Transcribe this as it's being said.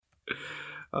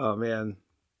Oh, man.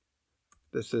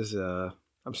 This is,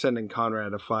 I'm sending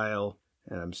Conrad a file,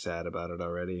 and I'm sad about it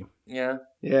already. Yeah.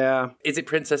 Yeah. Is it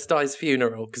Princess Di's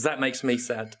funeral? Because that makes me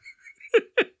sad.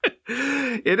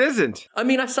 It isn't. I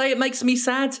mean, I say it makes me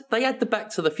sad. They had the Back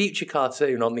to the Future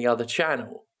cartoon on the other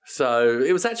channel. So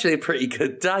it was actually a pretty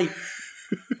good day.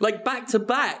 Like, back to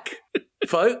back,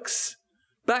 folks.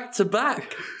 Back to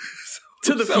back.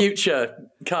 To the Future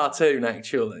cartoon,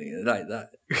 actually. Like that.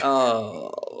 Oh,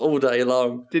 all day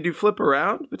long. Did you flip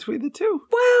around between the two?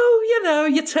 Well, you know,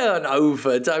 you turn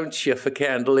over, don't you, for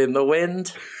Candle in the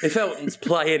Wind? If Elton's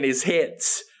playing his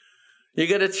hits, you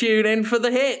got to tune in for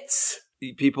the hits.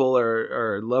 People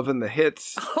are loving the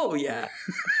hits. Oh, yeah.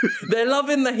 They're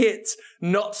loving the hits,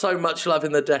 not so much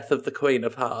loving the death of the Queen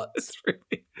of Hearts.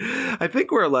 I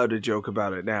think we're allowed to joke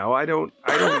about it now. I don't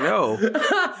know.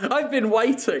 I've been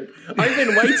waiting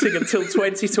until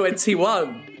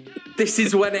 2021. This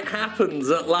is when it happens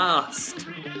at last.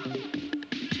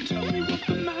 Tell me what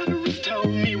the matter is. Tell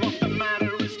me what the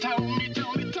matter is. Tell me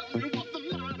what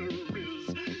the matter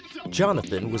is.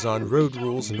 Jonathan was on Road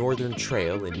Rule's Northern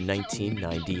Trail in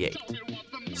 1998.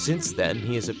 Since then,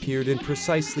 he has appeared in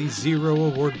precisely 0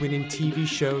 award-winning TV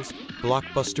shows,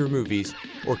 blockbuster movies,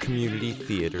 or community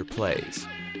theater plays.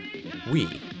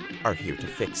 We are here to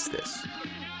fix this.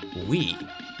 We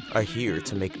are here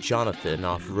to make Jonathan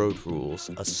off Road Rules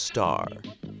a star.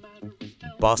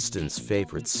 Boston's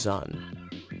favorite son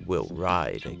will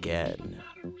ride again.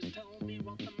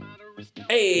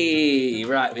 Hey,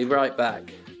 right, be right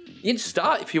back. You can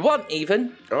start if you want,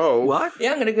 even. Oh. What?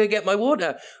 Yeah, I'm going to go get my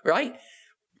water, right?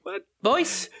 What?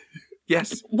 Boys?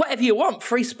 Yes. Whatever you want,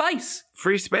 free space.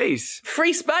 Free space.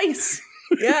 Free space.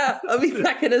 Yeah, I'll be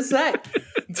back in a sec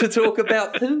to talk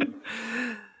about food.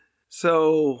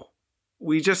 So,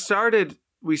 we just started,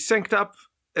 we synced up,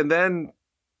 and then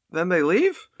they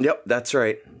leave? Yep, that's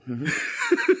right. Mm-hmm.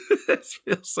 It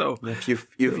feels so...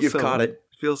 You've caught it.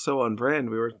 It feels so on brand.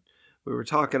 We were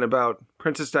talking about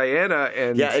Princess Diana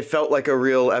and... Yeah, it felt like a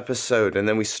real episode, and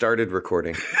then we started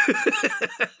recording.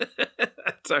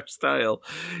 That's our style.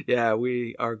 Yeah,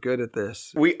 we are good at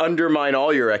this. We undermine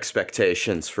all your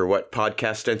expectations for what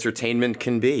podcast entertainment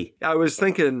can be. I was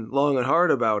thinking long and hard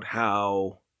about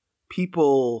how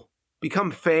people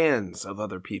become fans of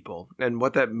other people and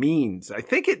what that means. I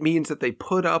think it means that they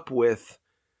put up with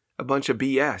a bunch of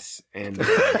BS and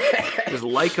just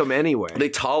like them anyway. They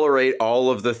tolerate all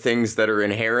of the things that are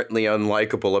inherently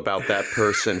unlikable about that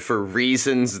person for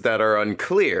reasons that are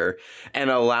unclear and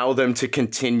allow them to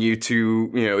continue to,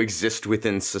 exist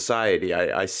within society.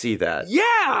 I see that.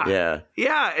 Yeah. Yeah.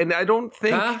 Yeah, and I don't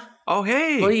think... Huh? Oh,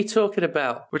 hey. What are you talking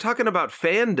about? We're talking about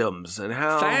fandoms and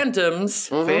how... Fandoms?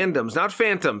 Fandoms, not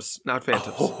phantoms. Not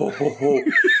phantoms.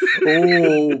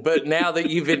 Oh, but now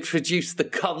that you've introduced the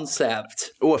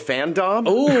concept. Oh, a fandom?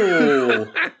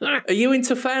 Oh. Are you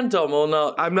into fandom or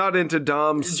not? I'm not into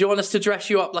doms. Do you want us to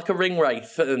dress you up like a ring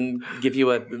wraith and give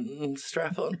you a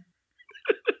strap on?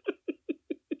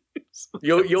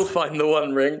 You'll find the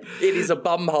one ring. It is a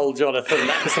bumhole, Jonathan.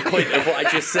 That's the point of what I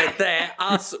just said there.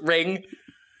 Us ring.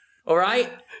 All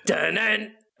right?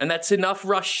 Dun-dun. And that's enough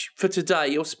Rush for today.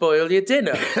 You'll spoil your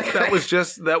dinner. That was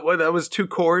just, that was 2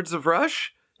 chords of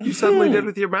Rush you suddenly did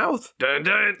with your mouth. Dun,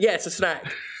 dun. Yeah, it's a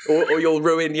snack. Or you'll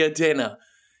ruin your dinner.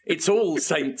 It's All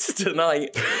Saints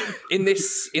tonight. In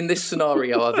this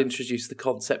scenario, I've introduced the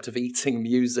concept of eating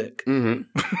music.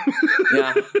 Mm-hmm.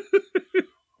 Yeah.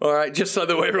 All right, just so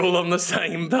that we're all on the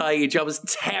same page. I was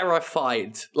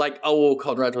terrified.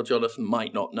 Conrad or Jonathan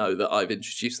might not know that I've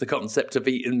introduced the concept of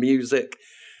eating music.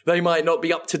 They might not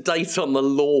be up to date on the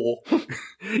law.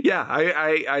 Yeah,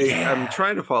 I'm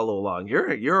trying to follow along.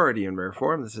 You're already in rare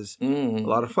form. This is a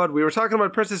lot of fun. We were talking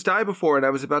about Princess Di before, and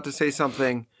I was about to say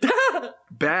something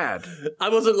bad. I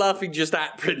wasn't laughing just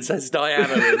at Princess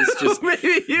Diana. It was just...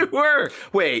 Maybe you were.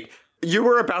 Wait, you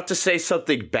were about to say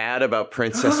something bad about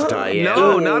Princess Diana?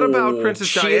 No, not about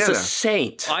Princess Diana. She is a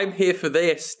saint. I'm here for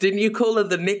this. Didn't you call her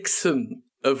the Nixon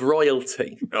of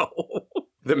royalty? No.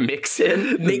 The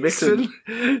Mixin? Nixon?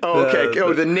 Oh,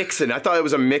 okay. The Nixon. I thought it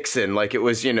was a mixin. Like it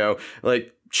was,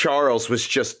 like Charles was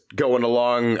just going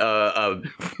along a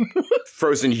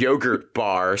frozen yogurt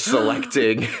bar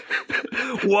selecting.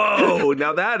 Whoa,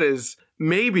 now that is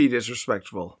maybe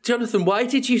disrespectful. Jonathan, why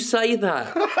did you say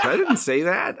that? I didn't say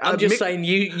that. I'm just saying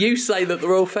you say that the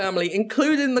royal family,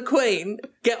 including the Queen,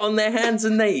 get on their hands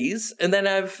and knees and then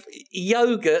have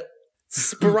yogurt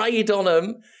sprayed on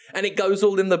them, and it goes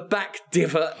all in the back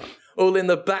divot, all in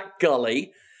the back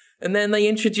gully, and then they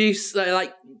introduce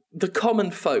the common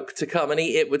folk to come and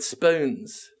eat it with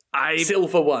spoons,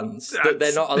 silver ones that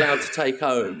they're not allowed to take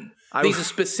home. These are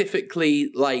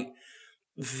specifically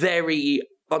very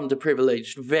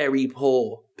underprivileged, very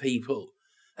poor people,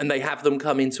 and they have them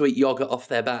come in to eat yogurt off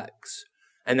their backs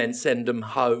and then send them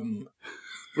home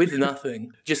with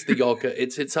nothing, just the yogurt.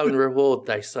 It's its own reward,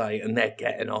 they say, and they're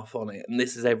getting off on it. And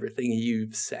this is everything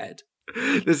you've said.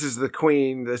 This is the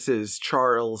Queen. This is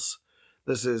Charles.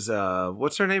 This is,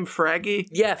 what's her name? Fraggy?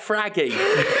 Yeah, Fraggy.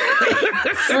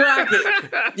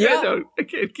 Fraggy. Yeah. I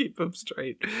can't keep them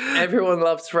straight. Everyone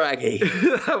loves Fraggy.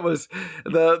 That was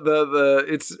the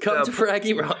it's Come to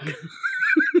Fraggy Rock.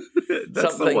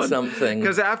 Something.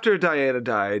 Because after Diana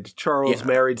died, Charles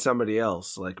married somebody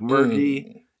else, like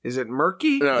Murky. Is it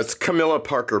Murky? No, it's Camilla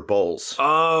Parker Bowles.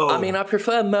 Oh. I mean, I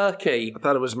prefer Murky. I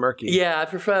thought it was Murky. Yeah, I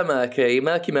prefer Murky.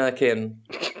 Murky.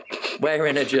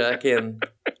 Wearing a jerkin.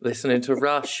 Listening to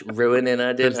Rush. Ruining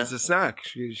her dinner. It's a snack.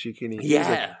 She can eat.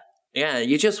 Yeah. Yeah,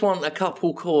 you just want a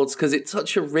couple chords because it's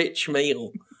such a rich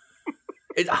meal.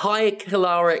 It's high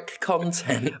caloric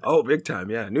content. Oh, big time,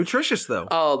 yeah. Nutritious, though.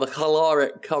 Oh, the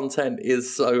caloric content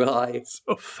is so high.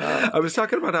 I was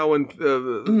talking about how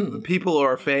when people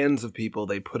are fans of people,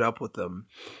 they put up with them.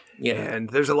 Yeah. And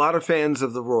there's a lot of fans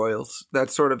of the royals.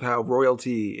 That's sort of how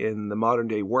royalty in the modern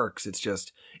day works. It's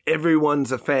just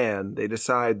everyone's a fan. They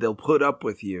decide they'll put up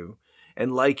with you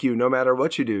and like you no matter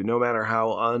what you do, no matter how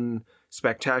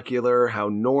unspectacular, how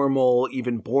normal,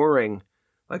 even boring.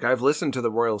 Like, I've listened to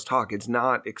the Royals talk. It's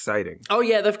not exciting. Oh,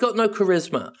 yeah, they've got no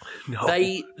charisma. No.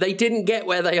 They didn't get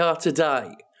where they are today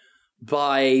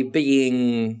by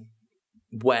being,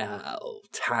 well,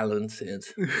 talented.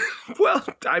 Well,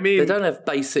 I mean... They don't have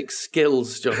basic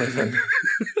skills, Jonathan.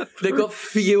 They've got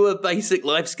fewer basic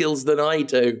life skills than I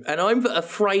do. And I'm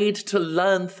afraid to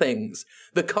learn things.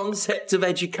 The concept of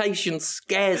education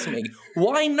scares me.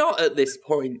 Why not at this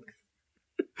point?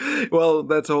 Well,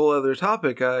 that's a whole other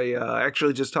topic. I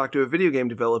actually just talked to a video game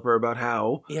developer about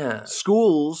how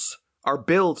schools are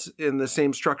built in the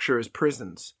same structure as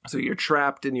prisons. So you're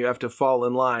trapped and you have to fall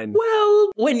in line. Well,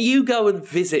 when you go and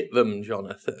visit them,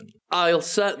 Jonathan, I'll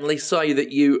certainly say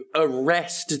that you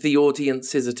arrest the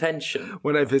audience's attention.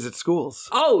 When I visit schools.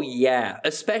 Oh, yeah.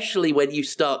 Especially when you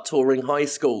start touring high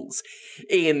schools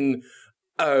in,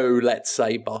 let's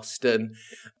say Boston.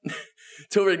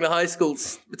 Touring the high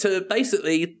schools to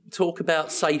basically talk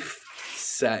about safe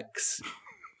sex.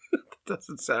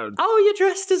 Doesn't sound... Oh, you're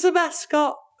dressed as a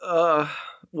mascot.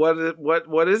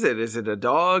 What is it? Is it a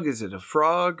dog? Is it a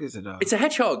frog? Is it a... It's a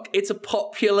hedgehog. It's a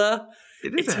popular...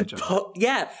 It is a hedgehog.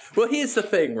 Yeah. Well, here's the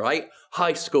thing, right?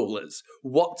 High schoolers,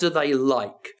 what do they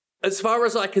like? As far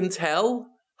as I can tell,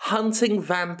 hunting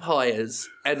vampires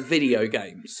and video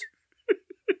games.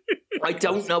 I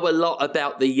don't know a lot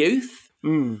about the youth.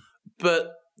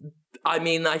 But, I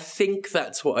mean, I think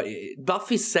that's what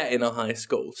Buffy's set in a high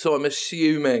school, so I'm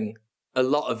assuming a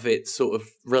lot of it's sort of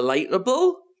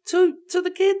relatable to the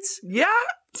kids. Yeah,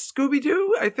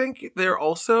 Scooby-Doo, I think they're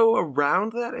also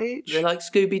around that age. They like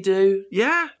Scooby-Doo.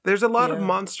 Yeah, there's a lot of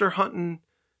monster hunting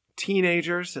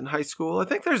teenagers in high school. I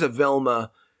think there's a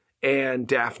Velma and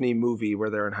Daphne movie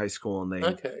where they're in high school and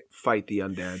they fight the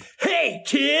undead. Hey,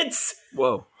 kids!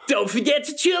 Whoa. Don't forget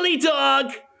to chili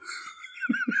dog!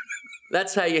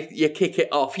 That's how you kick it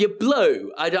off. You're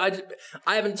blue. I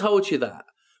haven't told you that.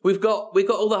 We've got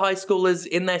all the high schoolers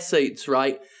in their seats,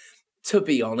 right? To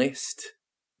be honest,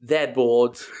 they're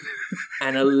bored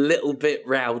and a little bit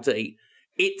rowdy.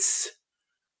 It's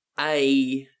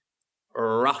a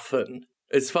roughin'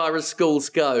 as far as schools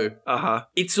go.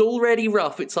 It's already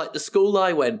rough. It's like the school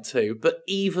I went to, but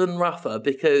even rougher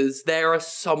because there are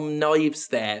some knives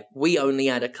there. We only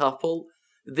had a couple.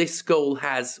 This school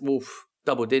has,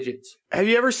 double digits. Have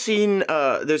you ever seen,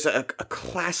 there's a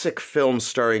classic film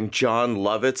starring John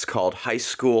Lovitz called High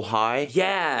School High?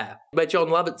 Yeah, where John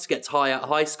Lovitz gets high at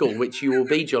high school, which you will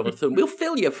be, Jonathan. We'll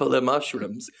fill you full of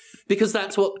mushrooms, because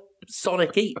that's what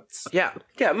Sonic eats. Yeah,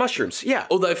 mushrooms, yeah.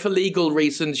 Although for legal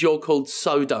reasons, you're called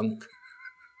So-Dunk.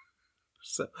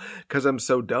 Because I'm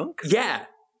so dunk? Yeah.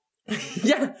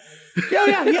 Yeah.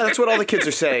 Yeah, that's what all the kids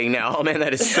are saying now. Oh man,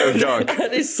 that is so dunk.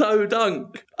 That is so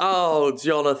dunk. Oh,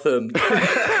 Jonathan.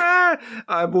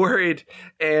 I'm worried.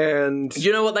 And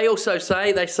you know what they also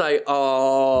say? They say,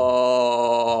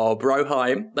 oh,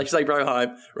 Broheim. They say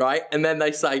Broheim, right? And then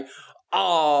they say,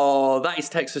 oh, that is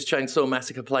Texas Chainsaw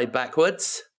Massacre played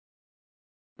backwards.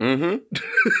 Mm-hmm.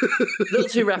 A little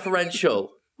too referential.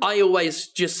 I always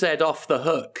just said off the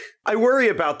hook. I worry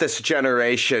about this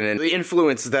generation and the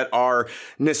influence that our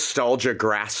nostalgia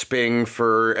grasping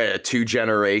for 2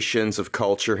 generations of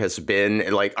culture has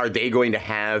been. Like, are they going to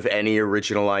have any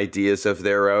original ideas of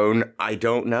their own? I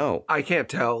don't know. I can't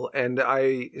tell. And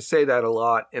I say that a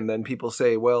lot. And then people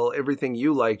say, well, everything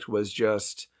you liked was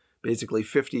just basically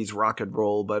 50s rock and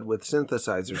roll, but with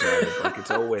synthesizers added, like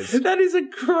it's always. That is a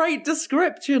great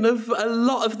description of a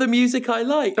lot of the music I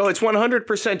like. Oh, it's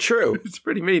 100% true. It's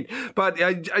pretty mean. But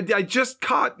I just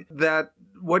caught that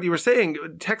what you were saying,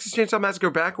 Texas Chainsaw Massacre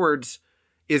backwards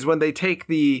is when they take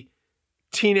the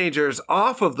teenagers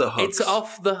off of the hooks. It's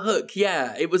off the hook,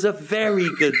 yeah. It was a very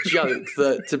good joke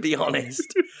that, to be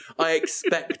honest, I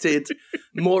expected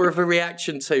more of a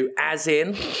reaction to, as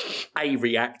in a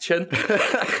reaction.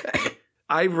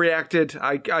 I reacted.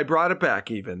 I brought it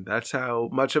back even. That's how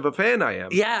much of a fan I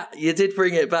am. Yeah, you did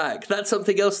bring it back. That's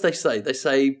something else they say. They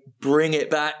say, bring it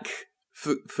back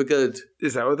for good.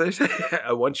 Is that what they say?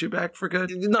 I want you back for good?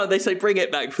 No, they say bring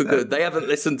it back for good. They haven't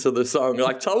listened to the song.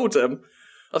 I've told them.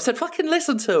 I've said, fucking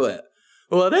listen to it.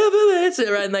 Whatever this is.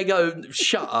 And they go,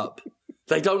 shut up.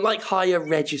 They don't like higher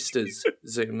registers,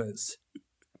 Zoomers.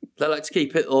 They like to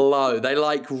keep it low. They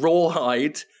like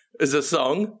Rawhide as a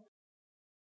song.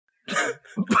 Get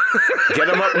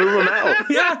them up, move them out.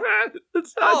 Yeah.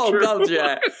 That's not true. God,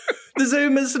 yeah. The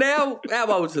Zoomers now, how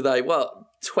old are they? What,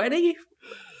 20?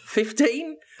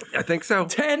 15? I think so.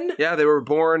 10? Yeah, they were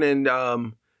born in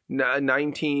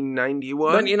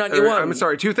 1991. 1991. I'm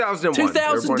sorry, 2001. They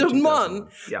were born in 2001?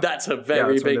 Yeah. That's a Yeah,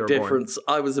 very that's when they big were born. difference.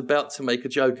 I was about to make a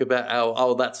joke about how,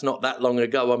 oh, that's not that long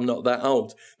ago, I'm not that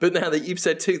old. But now that you've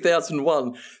said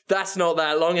 2001, that's not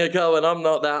that long ago and I'm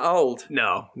not that old.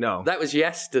 No. That was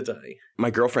yesterday. My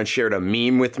girlfriend shared a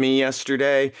meme with me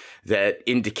yesterday that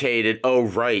indicated, oh,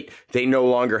 right, they no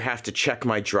longer have to check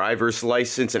my driver's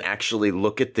license and actually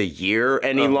look at the year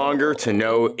any longer to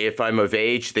know if I'm of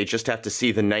age. They just have to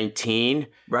see the 19.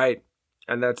 Right.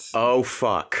 And that's, Oh,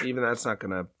 fuck. even that's not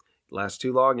going to last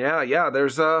too long. Yeah.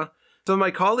 There's some of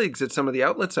my colleagues at some of the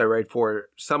outlets I write for,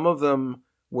 some of them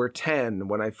were 10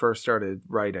 when I first started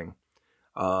writing,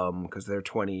 because they're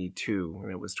 22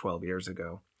 and it was 12 years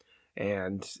ago.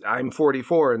 And I'm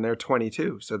 44 and they're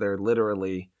 22. So they're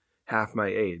literally half my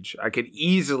age. I could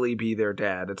easily be their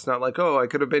dad. It's not like, oh, I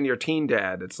could have been your teen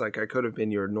dad. It's like I could have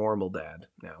been your normal dad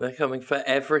now. They're coming for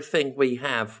everything we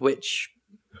have, which,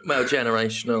 well,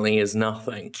 generationally is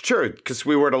nothing. It's true, because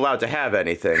we weren't allowed to have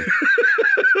anything.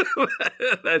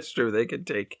 That's true. They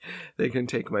can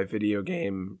take my video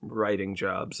game writing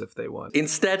jobs if they want.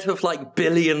 Instead of like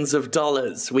billions of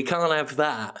dollars, we can't have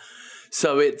that.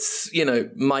 So it's,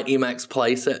 Mighty Max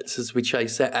playsets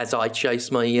as I chase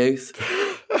my youth.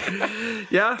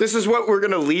 Yeah. This is what we're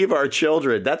going to leave our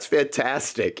children. That's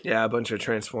fantastic. Yeah, a bunch of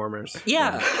Transformers.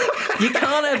 Yeah. You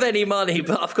can't have any money,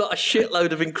 but I've got a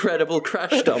shitload of incredible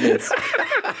crash dummies.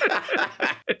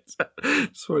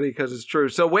 It's funny because it's true.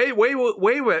 So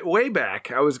way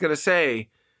back, I was going to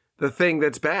say the thing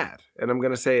that's bad, and I'm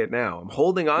going to say it now. I'm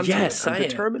holding on to it. I'm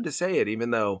determined to say it,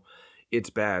 even though it's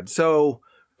bad. So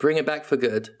bring it back for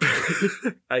good.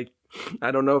 I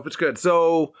don't know if it's good.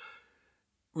 So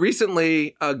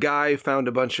recently, a guy found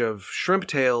a bunch of shrimp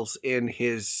tails in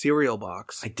his cereal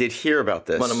box. I did hear about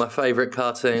this. One of my favorite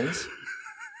cartoons.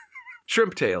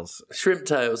 Shrimp tails. Shrimp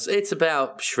Tales. It's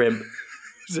about shrimp.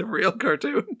 Is it a real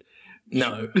cartoon?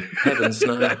 No. Heavens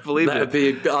no. I believe that would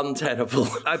be untenable.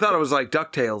 I thought it was like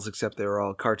DuckTales, except they were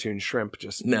all cartoon shrimp.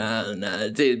 Just No.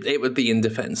 It would be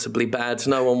indefensibly bad.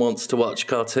 No one wants to watch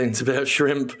cartoons about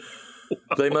shrimp.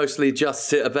 They mostly just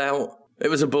sit about. It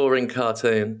was a boring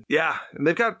cartoon. Yeah, and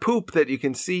they've got poop that you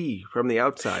can see from the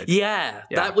outside. Yeah,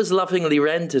 that was lovingly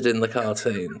rendered in the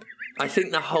cartoon. I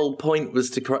think the whole point was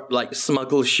to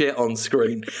smuggle shit on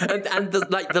screen, and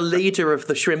the leader of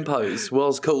the Shrimpos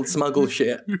was called Smuggle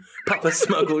Shit, Papa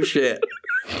Smuggle Shit.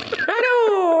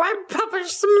 Hello, I'm Papa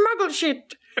Smuggle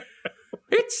Shit.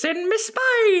 It's in my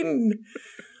spine.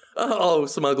 Oh,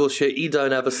 Smuggle Shit, you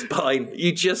don't have a spine.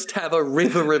 You just have a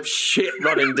river of shit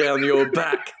running down your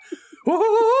back.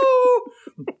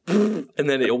 And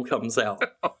then it all comes out.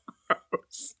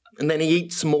 And then he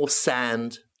eats more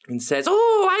sand and says,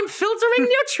 oh, I'm filtering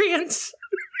nutrients.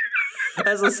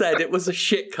 As I said, it was a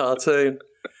shit cartoon.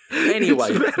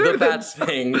 Anyway, the bad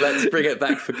thing, let's bring it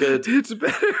back for good. It's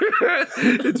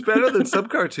better than some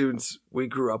cartoons we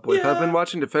grew up with. Yeah. I've been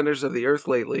watching Defenders of the Earth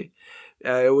lately.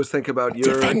 I always think about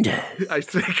I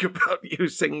think about you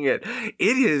singing it.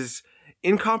 It is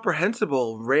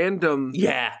incomprehensible, random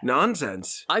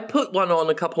nonsense. I put one on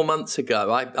a couple months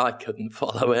ago. I couldn't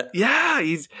follow it. Yeah,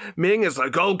 Ming is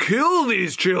like, I'll kill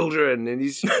these children. And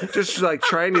he's just like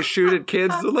trying to shoot at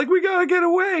kids. They're like, we gotta get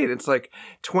away. And it's like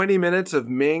 20 minutes of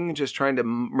Ming just trying to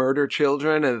murder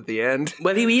children. And at the end.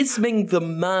 Well, he is Ming the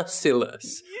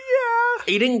Merciless. Yeah.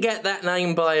 He didn't get that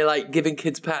name by giving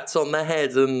kids pats on the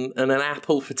head and an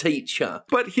apple for teacher.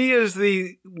 But he is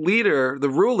the leader, the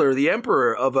ruler, the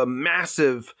emperor of a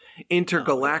massive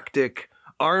intergalactic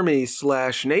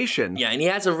army/nation. Yeah, and he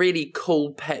has a really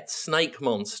cool pet snake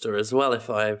monster as well, if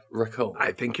I recall.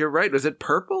 I think you're right. Was it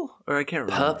purple? Or I can't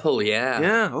remember. Purple, yeah.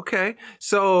 Yeah, okay.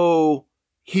 So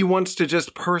he wants to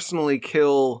just personally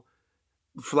kill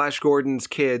Flash Gordon's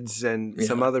kids and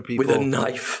some other people. With a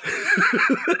knife.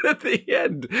 At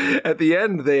the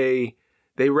end,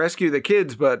 they rescue the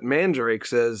kids, but Mandrake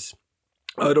says,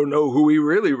 I don't know who he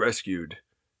really rescued.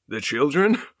 The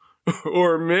children?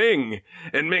 Or Ming?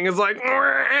 And Ming is like,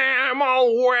 I'm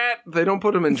all wet. They don't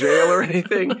put him in jail or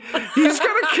anything. He's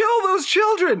gonna kill those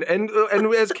children. And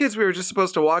as kids, we were just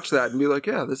supposed to watch that and be like,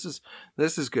 yeah, this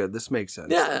is good. This makes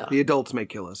sense. Yeah. The adults may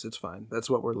kill us. It's fine. That's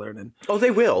what we're learning. Oh,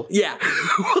 they will. Yeah,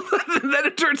 Then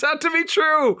it turns out to be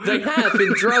true. they have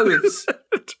in droves.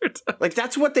 Like,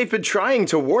 that's what they've been trying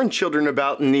to warn children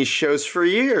about in these shows for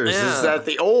years, Yeah. is that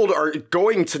the old are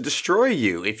going to destroy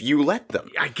you if you let them.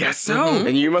 I guess so.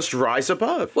 And you must rise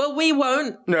above. Well, we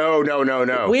won't. No.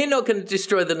 We're not going to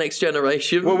destroy the next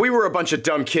generation. Well, we were a bunch of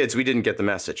dumb kids. We didn't get the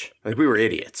message. Like, we were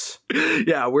idiots.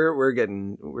 Yeah, we're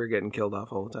getting killed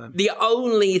off all the time. The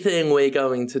only thing we're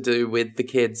going to do with the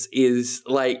kids is,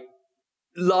 like,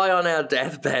 lie on our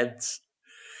deathbeds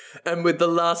and with the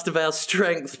last of our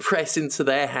strength press into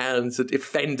their hands a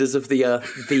Defenders of the Earth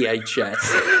VHS.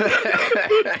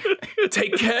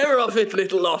 Take care of it,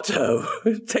 little Otto.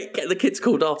 Take care. The kid's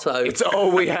called Otto. It's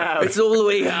all we have. It's all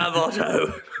we have,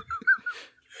 Otto.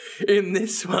 In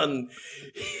this one,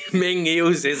 Ming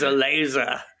uses a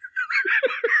laser.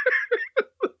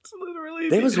 It's literally.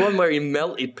 There was one where he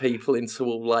melted people into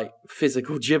all, like,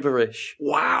 physical gibberish.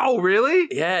 Wow, really?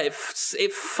 Yeah, it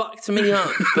fucked me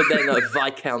up. But then a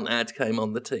Viscount ad came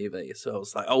on the TV, so I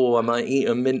was like, oh, I might eat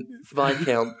a mint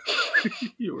Viscount.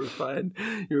 You were fine.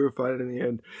 You were fine in the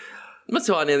end. That's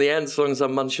fine in the end, as long as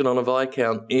I'm munching on a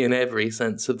Viscount in every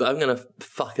sense of that. I'm going to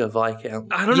fuck a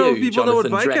Viscount. I don't know if people know what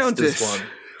Jonathan, Viscount dressed is. as one.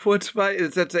 What's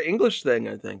Viscount? That's an English thing,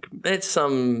 I think. It's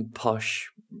some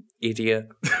posh idiot.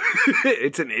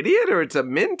 It's an idiot, or it's a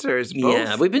mint, or it's both?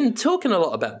 Yeah, we've been talking a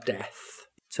lot about death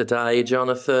today,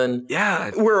 Jonathan.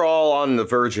 Yeah, We're all on the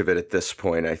verge of it at this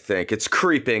point, I think. It's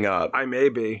creeping up. I may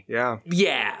be. Yeah,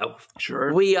 Yeah,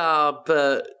 sure. we are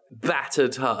but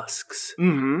battered husks.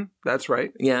 Mm-hmm. That's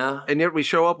right. Yeah. And yet we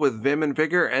show up with vim and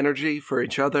vigor, energy for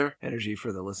each other, energy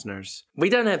for the listeners. We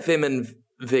don't have vim and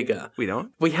vigor. We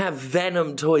don't? We have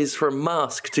Venom toys from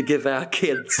Mask to give our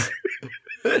kids.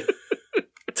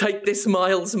 Take this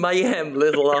Miles Mayhem,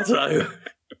 little Otto.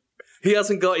 He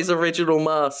hasn't got his original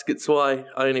mask. It's why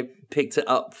I only picked it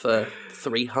up for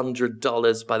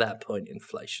 $300. By that point,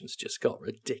 inflation's just got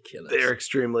ridiculous.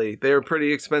 They're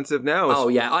pretty expensive now. Oh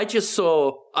yeah, I just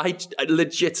saw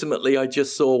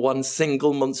one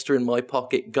single monster in my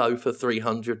pocket go for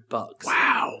 $300.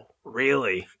 Wow.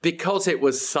 Really? Because it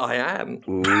was Cyan.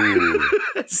 Ooh.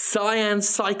 Cyan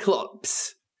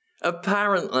Cyclops.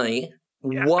 Apparently,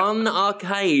 one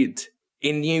arcade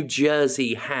in New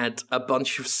Jersey had a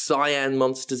bunch of Cyan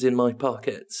monsters in my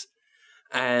pockets.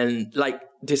 And, like,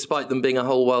 despite them being a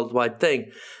whole worldwide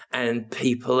thing, and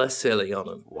people are silly on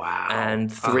them. Wow.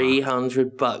 And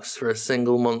 $300 for a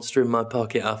single monster in my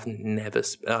pocket, I've never...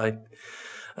 It's like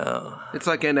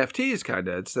NFTs, kind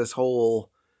of. It's this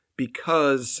whole...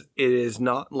 Because it is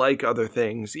not like other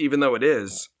things, even though it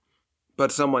is,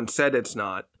 but someone said it's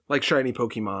not. Like shiny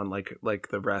Pokemon, like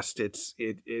the rest, it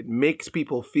makes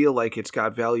people feel like it's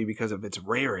got value because of its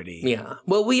rarity. Yeah.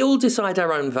 Well, we all decide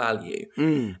our own value.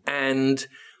 Mm. And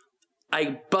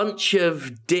a bunch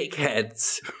of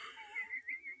dickheads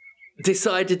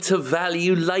decided to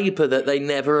value labor that they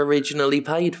never originally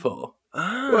paid for.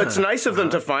 Well, it's nice of them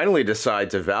to finally decide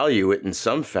to value it in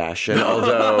some fashion,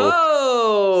 although...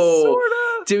 Oh!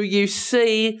 Sorta. Do you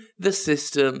see the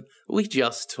system we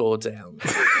just tore down?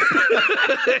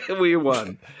 We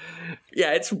won.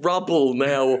 Yeah, it's rubble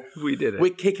now. We did it.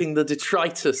 We're kicking the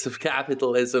detritus of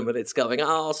capitalism, and it's going,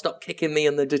 oh, stop kicking me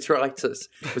in the detritus.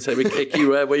 So we kick you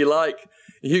where we like.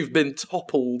 You've been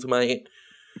toppled, mate.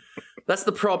 That's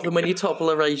the problem when you topple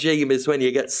a regime, is when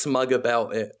you get smug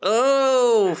about it.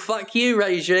 Oh, fuck you,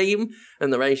 regime.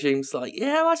 And the regime's like,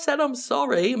 yeah, I said I'm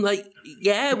sorry. I'm like,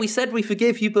 yeah, we said we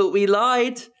forgive you, but we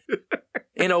lied.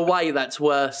 In a way, that's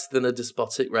worse than a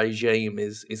despotic regime,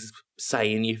 is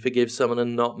saying you forgive someone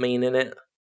and not meaning it.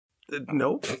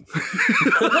 Nope.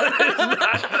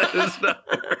 That's not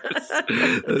worse.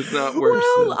 That's not worse.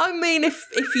 Well, I mean,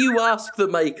 if you ask the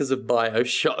makers of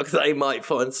BioShock, they might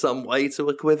find some way to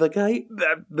equivocate.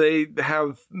 That they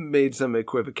have made some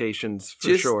equivocations for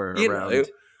Just, sure you around.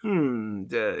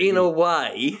 know, in a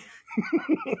way.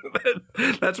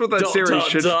 That's what that Dot, series dot,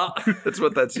 should. dot. That's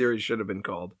what that series should have been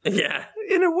called. Yeah.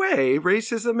 In a way,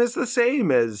 racism is the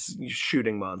same as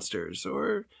shooting monsters,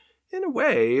 or in a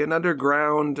way, an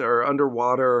underground or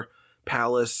underwater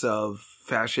palace of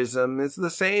fascism is the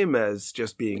same as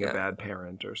just being a bad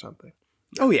parent or something.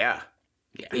 Oh, yeah.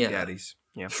 Yeah. Daddies.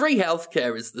 Yeah. Free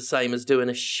healthcare is the same as doing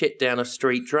a shit down a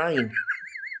street drain.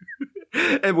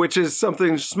 And which is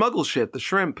something smuggle shit, the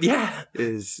shrimp, Yeah.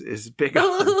 is big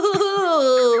on.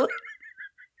 Ooh,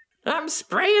 I'm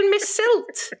spraying my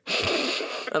silt.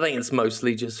 I think it's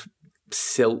mostly just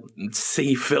silt and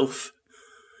sea filth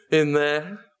in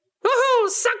there. Oh,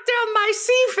 suck down my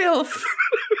sea filth.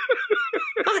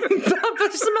 I'm Papa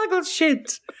Smuggle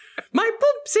Shit. My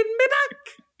poop's in me back.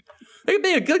 It'd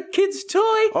be a good kid's toy.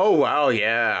 Oh, wow,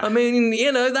 yeah. I mean,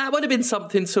 that would have been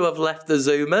something to have left the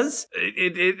Zoomers.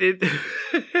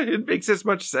 It makes as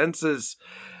much sense as,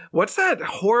 what's that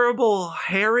horrible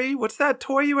Harry? What's that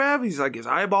toy you have? He's like, his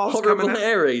eyeballs Horrible coming out.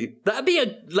 Harry. That'd be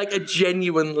a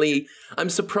genuinely. I'm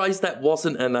surprised that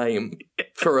wasn't a name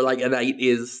for like an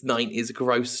 80s, 90s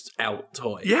grossed out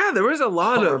toy. Yeah, there was a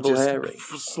lot Horrible of just Harry.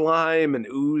 slime and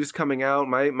ooze coming out.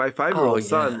 My 5-year-old Oh, yeah.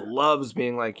 son loves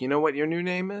being like, you know what your new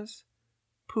name is?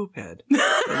 Poophead.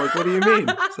 I'm like, what do you mean?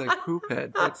 It's like,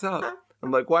 Poophead. What's up?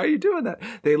 I'm like, why are you doing that?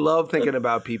 They love thinking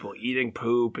about people eating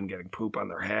poop and getting poop on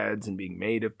their heads and being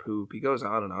made of poop. He goes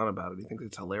on and on about it. He thinks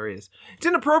it's hilarious. It's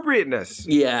inappropriateness.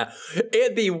 Yeah,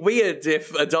 it'd be weird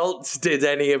if adults did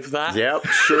any of that. Yep,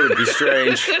 sure, it'd be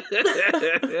strange.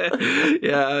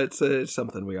 Yeah, it's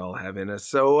something we all have in us.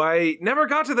 So I never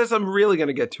got to this. I'm really going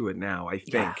to get to it now, I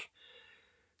think. Yeah.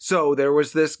 So there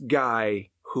was this guy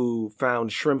who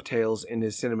found shrimp tails in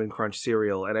his Cinnamon Crunch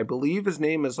cereal, and I believe his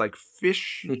name is like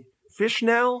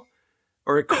Fishnell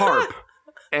or a carp.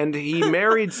 And he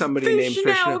married somebody named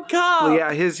Fishnell. Carp. Well,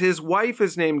 yeah, his wife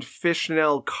is named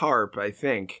Fishnell Carp, I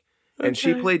think. And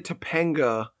she played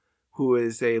Topanga, who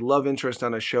is a love interest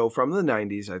on a show from the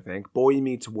 90s, I think, Boy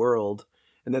Meets World.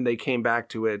 And then they came back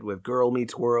to it with Girl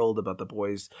Meets World about the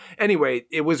boys. Anyway,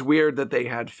 it was weird that they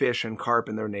had fish and carp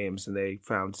in their names and they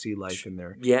found sea life in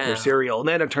their cereal. And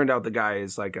then it turned out the guy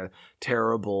is like a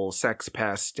terrible sex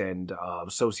pest and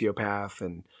sociopath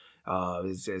and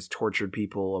has tortured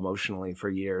people emotionally for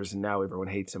years. And now everyone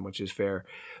hates him, which is fair.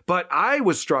 But I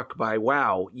was struck by,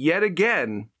 wow, yet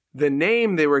again, the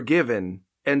name they were given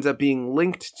ends up being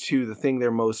linked to the thing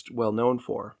they're most well known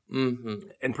for. Mm-hmm.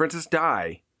 And Princess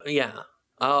Di. Yeah.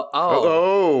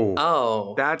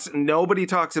 That's nobody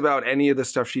talks about any of the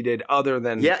stuff she did other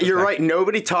than Yeah, you're right.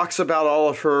 Nobody talks about all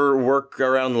of her work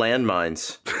around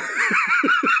landmines.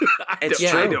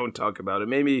 I don't talk about it.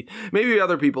 Maybe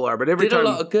other people are, but every Did time a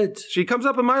lot of good. she comes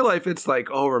up in my life, it's like,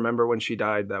 oh, remember when she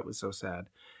died? That was so sad.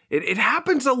 It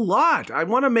happens a lot. I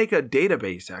want to make a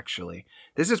database, actually.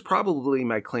 This is probably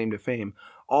my claim to fame.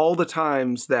 All the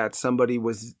times that somebody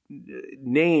was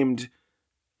named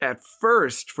at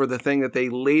first for the thing that they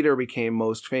later became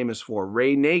most famous for.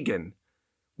 Ray Nagin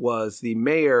was the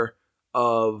mayor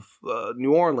of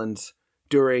New Orleans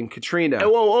during Katrina.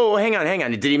 Whoa, hang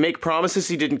on. Did he make promises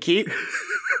he didn't keep?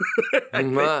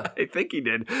 I think he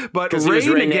did. But he was Ray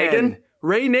Nagin?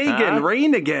 Ray Nagin,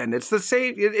 rain again. It's the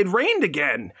same. It rained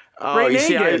again. Oh, Ray you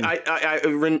see,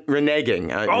 Nagin. reneging.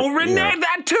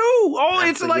 That too. Oh,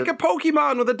 it's like a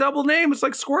Pokemon with a double name. It's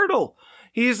like Squirtle.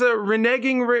 He's a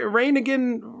reneging Rain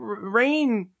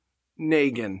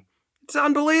Nagin. It's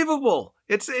unbelievable.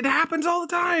 It happens all the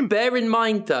time. Bear in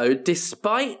mind, though,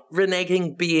 despite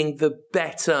reneging being the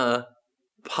better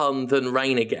pun than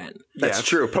rain again. That's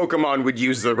true. Pokemon would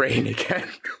use the rain again.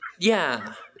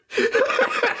 Yeah.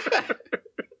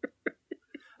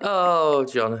 Oh,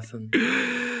 Jonathan.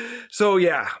 So,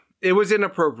 yeah. It was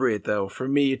inappropriate, though, for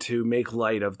me to make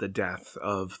light of the death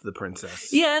of the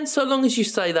princess. Yeah, and so long as you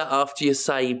say that after you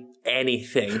say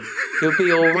anything, you'll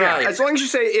be all right. Yeah, as long as you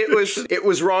say it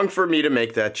was wrong for me to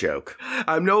make that joke.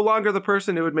 I'm no longer the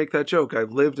person who would make that joke.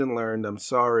 I've lived and learned. I'm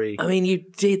sorry. I mean, you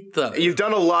did, though. You've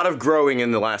done a lot of growing in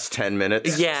the last 10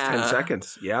 minutes. Yeah. 10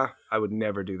 seconds. Yeah. I would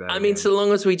never do that. I mean, again. so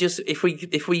long as we just, if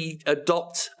we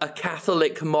adopt a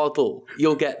Catholic model,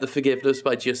 you'll get the forgiveness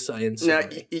by just saying so. Now,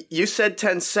 you said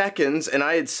 10 seconds, and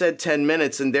I had said 10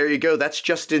 minutes, and there you go. That's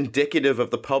just indicative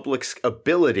of the public's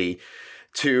ability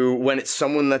to, when it's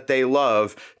someone that they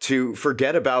love, to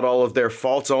forget about all of their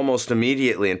faults almost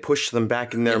immediately and push them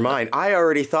back in their mind. I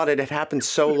already thought it had happened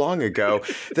so long ago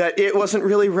that it wasn't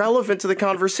really relevant to the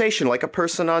conversation, like a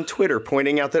person on Twitter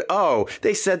pointing out that, oh,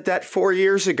 they said that 4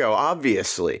 years ago,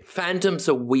 obviously. Fandoms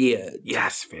are weird.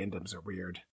 Yes, fandoms are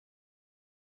weird.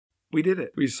 We did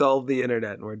it. We solved the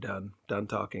internet and we're done. Done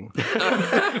talking.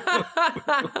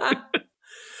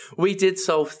 We did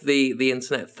solve the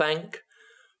internet. Thank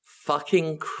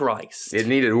fucking Christ. It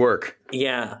needed work.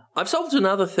 Yeah. I've solved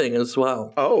another thing as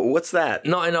well. Oh, what's that?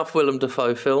 Not enough Willem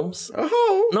Dafoe films.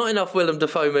 Oh. Not enough Willem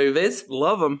Dafoe movies.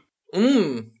 Love them.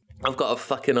 I've got a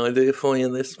fucking idea for you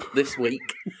this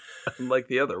week. Like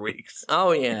the other weeks.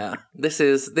 Oh yeah. This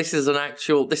is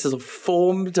a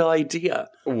formed idea.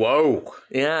 Whoa.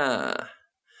 Yeah.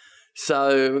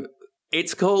 So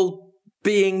it's called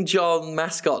Being John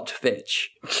Mascot Fitch.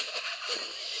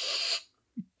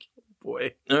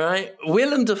 Boy. All right.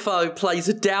 Willem Dafoe plays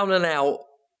a down and out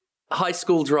high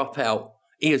school dropout.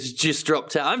 He has just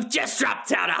dropped out. I've just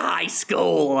dropped out of high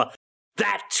school.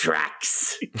 That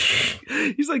tracks.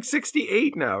 He's like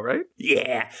 68 now, right?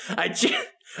 Yeah. I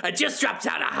just dropped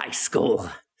out of high school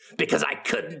because I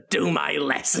couldn't do my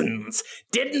lessons.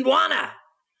 Didn't wanna.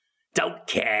 Don't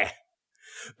care.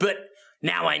 But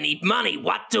now I need money.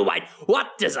 What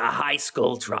does a high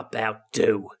school dropout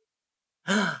do?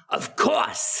 Of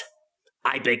course,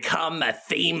 I become a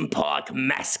theme park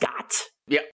mascot.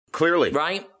 Yeah, clearly.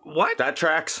 Right? What? That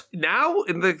tracks. Now,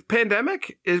 in the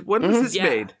pandemic? When was this Yeah.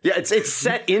 made? Yeah, it's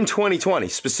set in 2020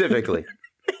 specifically.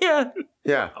 Yeah.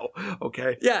 Yeah. Oh,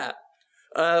 okay. Yeah.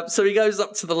 So he goes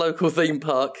up to the local theme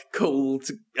park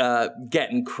called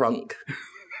Getting Crunk.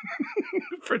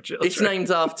 For children. It's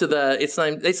named after it's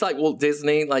like Walt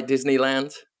Disney, like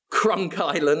Disneyland. Crunk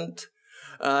Island.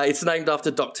 It's named after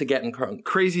Dr. Getting Crunk.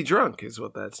 Crazy Drunk is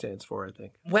what that stands for, I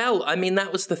think. Well, I mean,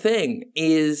 that was the thing,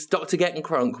 is Dr. Getting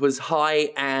Crunk was high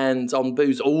and on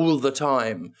booze all the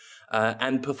time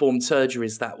and performed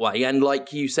surgeries that way. And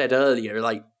like you said earlier,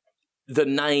 like, the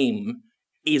name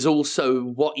is also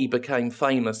what he became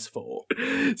famous for.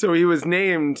 So he was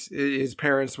named, his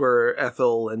parents were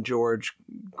Ethel and George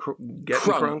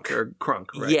Crunk. Crunk,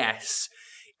 right? Yes.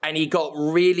 And he got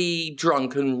really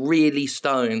drunk and really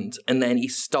stoned, and then he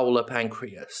stole a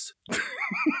pancreas.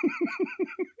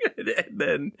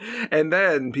 and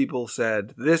then people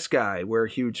said, this guy, we're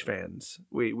huge fans.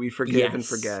 We forgive and Yes.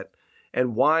 forget.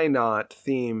 And why not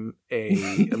theme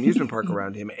a amusement park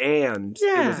around him? And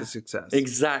it was a success.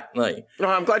 Exactly. No,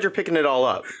 I'm glad you're picking it all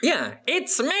up. Yeah,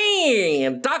 it's me,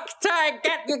 Dr.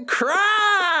 Getting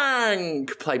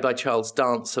Crunk, played by Charles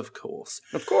Dance, of course.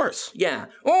 Of course. Yeah.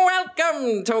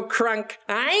 Welcome to Crunk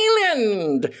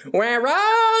Island, where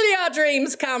all your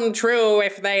dreams come true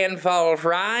if they involve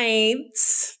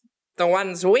rides. The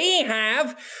ones we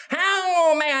have.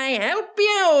 How may I help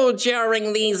you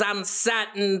during these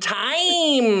uncertain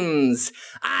times?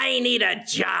 I need a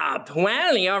job.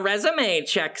 Well, your resume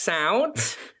checks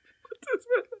out.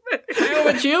 How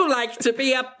would you like to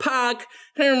be a park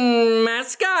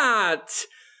mascot?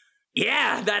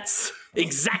 Yeah, that's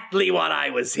exactly what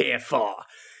I was here for.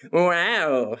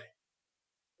 Well,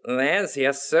 there's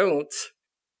your suit.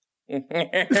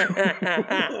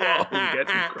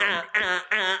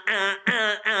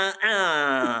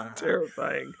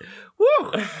 Terrifying.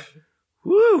 Woo!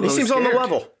 Woo! He seems on the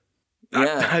level.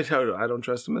 Yeah. I don't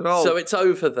trust him at all. So it's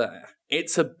over there.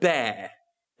 It's a bear,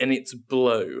 and it's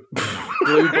blue.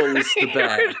 Blue Balls the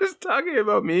bear. We're just talking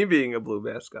about me being a blue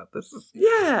mascot. This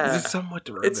is somewhat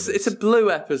derivative. It's a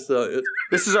blue episode.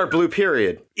 This is our blue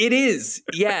period. It is.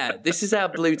 Yeah, this is our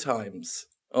blue times.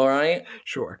 All right?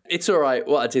 Sure. It's all right.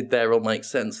 What I did there will make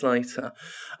sense later.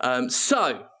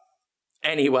 So,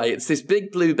 anyway, it's this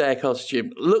big blue bear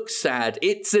costume. Looks sad.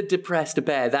 It's a depressed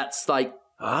bear. That's like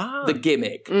the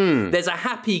gimmick. There's a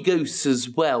happy goose as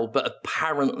well, but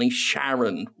apparently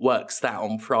Sharon works that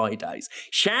on Fridays.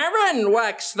 Sharon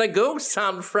works the goose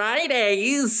on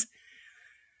Fridays.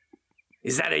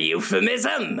 Is that a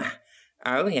euphemism?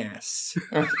 Oh, yes.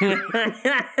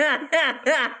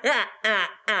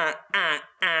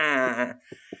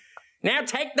 Now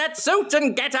take that suit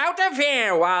and get out of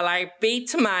here while I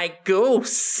beat my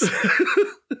goose.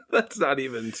 That's not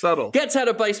even subtle. Gets out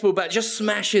a baseball bat, just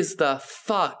smashes the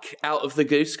fuck out of the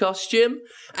goose costume,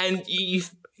 and you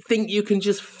think you can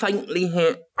just faintly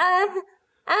hear,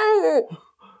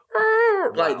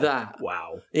 like that.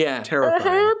 Wow. Yeah.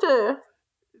 Terrifying.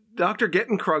 Dr.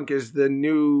 Getting Crunk is the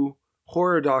new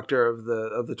horror doctor of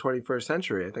the 21st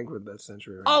century. I think with that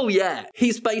century. Right? Oh, yeah.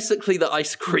 He's basically the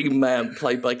ice cream man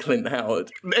played by Clint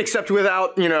Howard. Except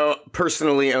without,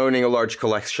 personally owning a large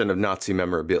collection of Nazi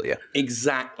memorabilia.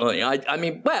 Exactly. I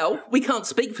mean, well, we can't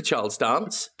speak for Charles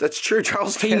Dance. That's true,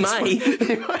 Charles. He may.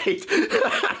 He might.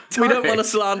 We don't want to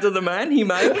slander the man. He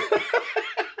may.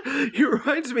 He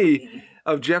reminds me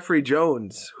of Jeffrey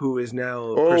Jones, who is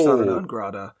now persona non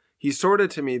grata. He's sort of,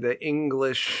 to me, the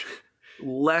English,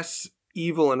 less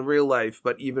evil in real life,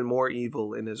 but even more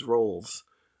evil in his roles,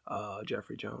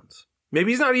 Jeffrey Jones.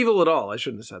 Maybe he's not evil at all. I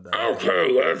shouldn't have said that.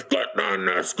 Okay, let's get my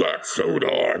mascot suit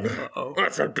on. Uh-oh.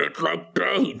 That's a bit like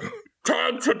Bane.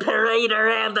 Time to parade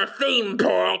around the theme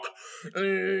park.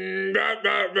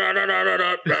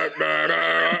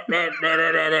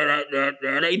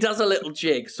 He does a little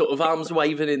jig, sort of arms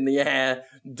waving in the air,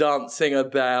 dancing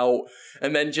about,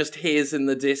 and then just hears in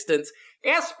the distance,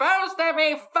 "You're supposed to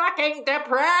be fucking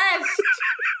depressed!"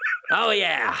 Oh,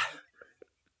 yeah.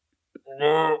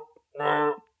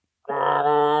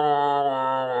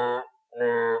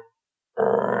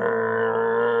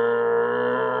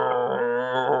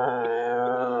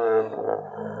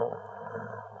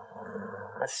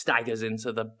 Staggers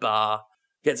into the bar,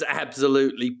 gets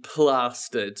absolutely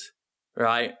plastered,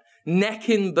 right? Neck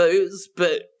in boots,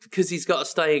 but because he's got to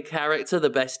stay in character, the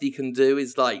best he can do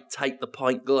is like take the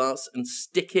pint glass and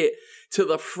stick it to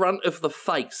the front of the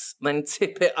face, then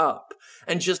tip it up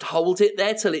and just hold it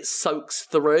there till it soaks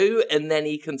through, and then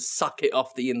he can suck it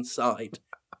off the inside.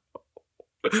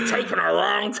 It's taken a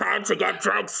long time to get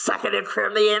drunk sucking it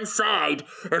from the inside,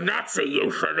 and that's a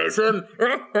euphemism.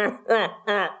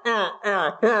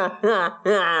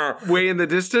 Way in the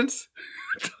distance,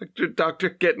 Dr.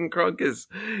 Getting Crunk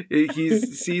he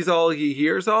sees all, he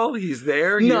hears all, he's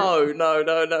there. No.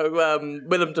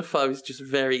 Willem Dafoe is just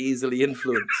very easily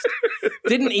influenced.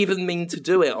 Didn't even mean to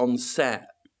do it on set.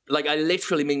 Like, I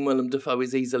literally mean Willem Dafoe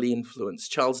is easily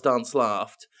influenced. Charles Dance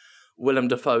laughed. Willem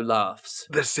Dafoe laughs.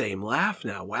 The same laugh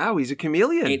now. Wow, he's a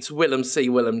chameleon. It's Willem see,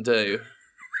 Willem do.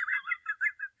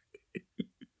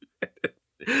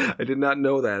 I did not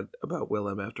know that about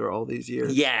Willem after all these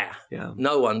years. Yeah.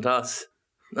 No one does.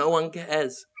 No one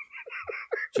cares.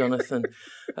 Jonathan.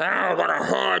 Oh, what a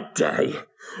hard day.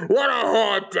 What a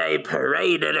hard day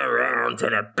parading around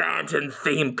an abandoned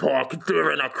theme park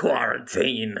during a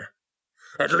quarantine.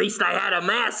 At least I had a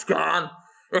mask on.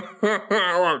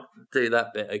 I won't do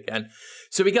that bit again.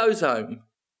 So he goes home.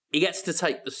 He gets to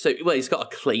take the suit. Well, he's got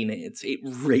to clean it. It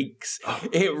reeks.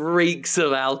 It reeks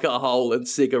of alcohol and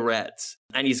cigarettes.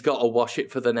 And he's got to wash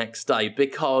it for the next day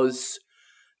because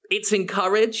it's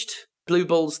encouraged. Blue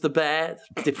Balls the bear,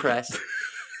 depressed.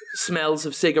 Smells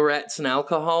of cigarettes and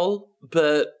alcohol.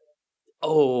 But,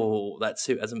 that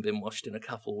suit hasn't been washed in a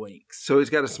couple weeks. So he's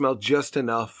got to smell just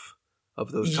enough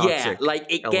of those toxic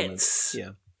it elements. Gets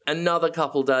another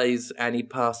couple days and he'd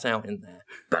pass out in there.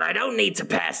 But I don't need to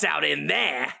pass out in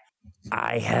there.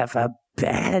 I have a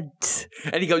bed.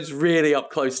 And he goes really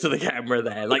up close to the camera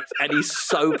there, and he's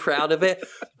so proud of it.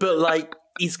 But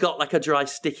he's got a dry,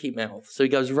 sticky mouth, so he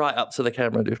goes right up to the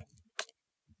camera.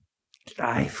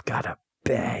 I've got a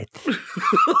bed.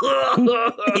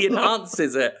 He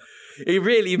enhances it. He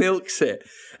really milks it.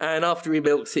 And after he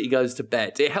milks it, he goes to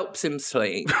bed. It helps him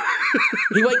sleep.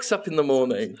 He wakes up in the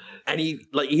morning and he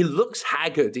looks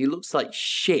haggard. He looks like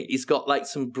shit. He's got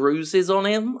some bruises on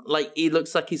him. He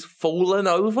looks like he's fallen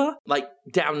over,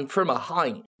 down from a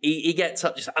height. He gets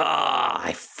up just,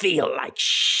 I feel like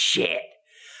shit.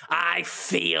 I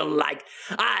feel like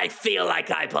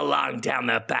I belong down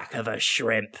the back of a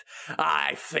shrimp.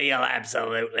 I feel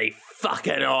absolutely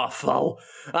fucking awful.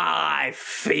 I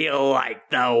feel like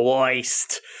the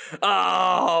worst.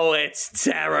 Oh, it's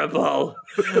terrible.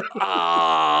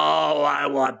 Oh, I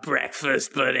want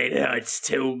breakfast, but it hurts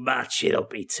too much. It'll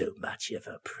be too much of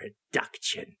a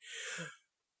production.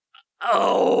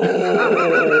 Oh,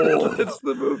 that's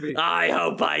the movie. I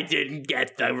hope I didn't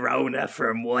get the Rona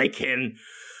from waking.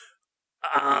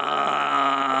 So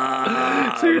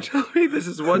you're telling me this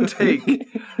is one take,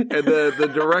 and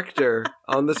the director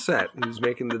on the set who's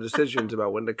making the decisions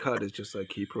about when to cut is just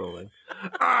keep rolling.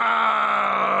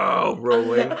 Oh,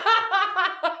 rolling.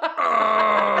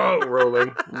 Oh,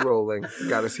 rolling.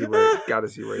 Gotta see where it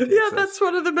takes us. That's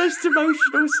one of the most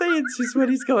emotional scenes is when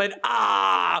he's going,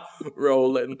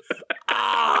 rolling.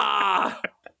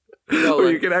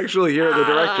 Or you can actually hear the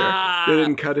director. They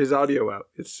didn't cut his audio out.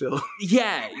 It's still...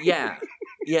 Yeah.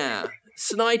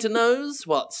 Snyder knows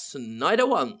what Snyder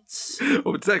wants.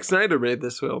 Oh, Zack Snyder made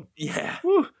this film. Yeah.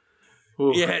 Woo.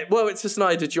 Yeah, well, it's a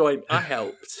Snyder joint. I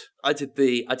helped. I did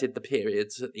the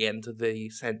periods at the end of the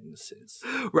sentences.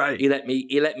 Right. He let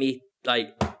me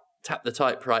tap the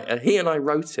typewriter. He and I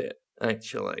wrote it,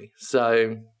 actually.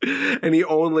 So... And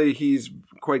he's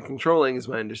quite controlling, is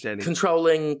my understanding.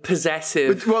 Controlling,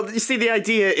 possessive. Well, you see, the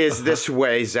idea is this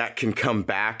way Zach can come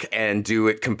back and do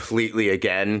it completely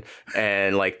again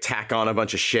and tack on a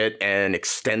bunch of shit and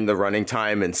extend the running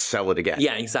time and sell it again.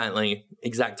 Yeah, exactly.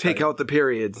 Take out the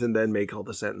periods and then make all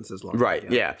the sentences long.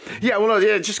 Right, yeah. Well, no,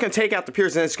 it's just going to take out the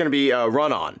periods and it's going to be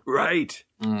run on. Right.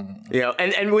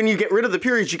 And when you get rid of the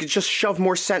periods, you can just shove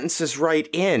more sentences right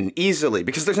in easily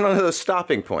because there's none of those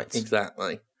stopping points.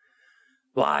 Exactly.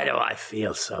 Why do I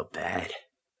feel so bad?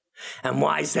 And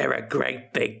why is there a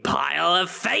great big pile of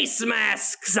face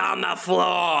masks on the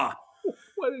floor?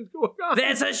 What is going on?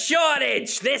 There's a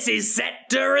shortage. This is set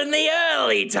during the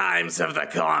early times of the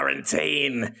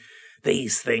quarantine.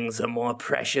 These things are more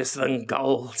precious than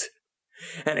gold.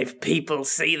 And if people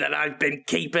see that I've been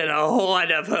keeping a hoard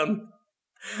of them,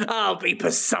 I'll be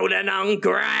persona non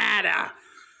grata.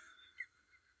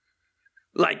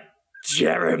 Like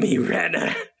Jeremy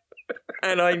Renner.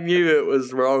 And I knew it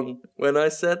was wrong when I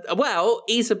said, well,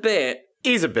 he's a bit.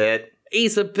 He's a bit.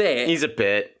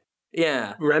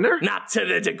 Yeah. Renner? Not to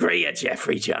the degree of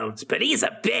Jeffrey Jones, but he's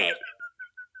a bit.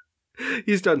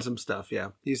 He's done some stuff, yeah.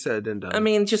 He said and done. I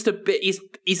mean, just a bit.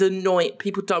 He's annoying.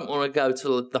 People don't want to go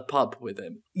to the pub with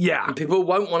him. Yeah. And people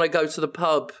won't want to go to the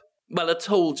pub, well,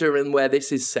 at all during where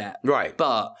this is set. Right.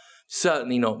 But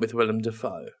certainly not with Willem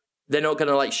Dafoe. They're not going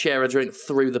to, like, share a drink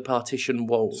through the partition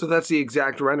wall. So that's the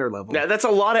exact Renner level. Now, that's a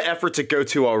lot of effort to go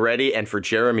to already, and for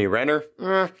Jeremy Renner,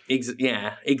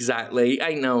 Yeah, exactly.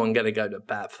 Ain't no one going to go to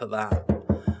bat for that.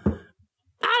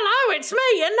 Hello, it's me,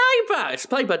 your neighbour. It's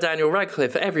played by Daniel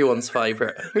Radcliffe, everyone's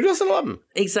favourite. who doesn't love him?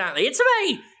 Exactly. It's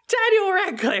me, Daniel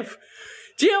Radcliffe.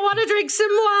 Do you want to drink some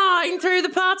wine through the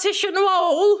partition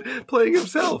wall? Playing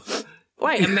himself.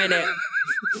 Wait a minute.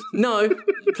 No,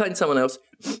 you're playing someone else.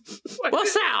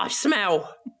 What's that I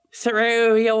smell?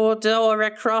 Through your door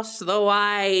across the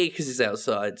way. Because he's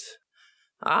outside.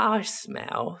 I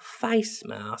smell face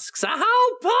masks. A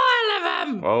whole pile of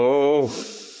them.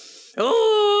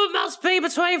 Oh, it must be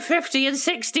between 50 and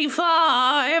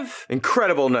 65.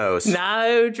 Incredible nose.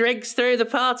 No drinks through the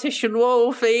partition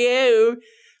wall for you.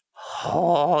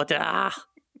 Hoarder.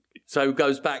 So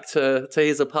goes back to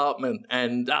his apartment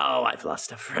and, oh, I've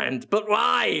lost a friend. But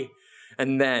why?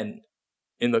 And then,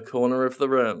 in the corner of the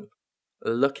room,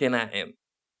 looking at him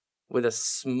with a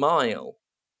smile,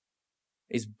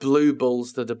 is Blue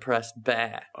Balls the depressed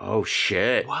bear. Oh,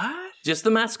 shit. What? Just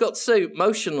the mascot suit,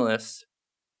 motionless,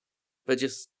 but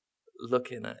just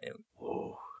looking at him.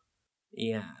 Oh.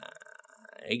 Yeah.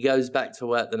 He goes back to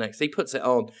work the next day. He puts it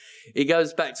on. He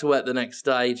goes back to work the next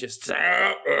day, just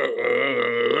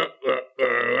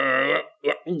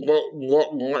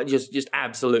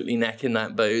absolutely necking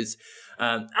that booze.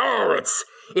 Oh,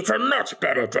 it's a much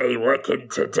better day working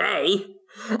today.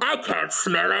 I can't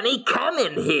smell any cum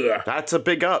in here. That's a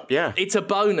big up, yeah. It's a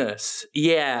bonus.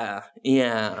 Yeah.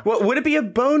 Well, would it be a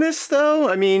bonus, though?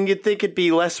 I mean, you'd think it'd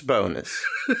be less bonus.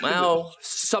 Well,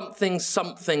 something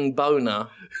boner.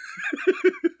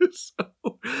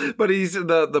 But he's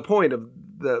the point of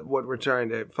what we're trying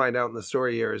to find out in the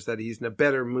story here is that he's in a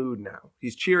better mood now.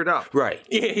 He's cheered up. Right.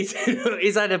 Yeah,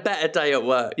 he's had a better day at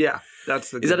work. Yeah,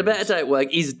 that's the He's had a better day at work.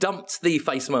 He's dumped the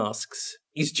face masks.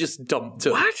 He's just dumped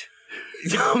them. What?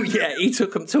 Oh, yeah, he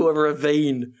took them to a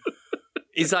ravine.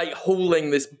 He's like hauling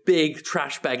this big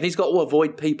trash bag, and he's got to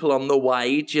avoid people on the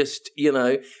way. Just,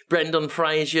 Brendan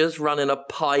Fraser's running a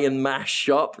pie and mash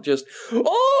shop. Just,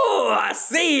 oh, I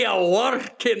see a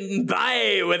working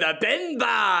bay with a bin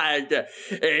bag.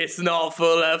 It's not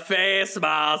full of face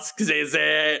masks, is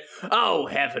it? Oh,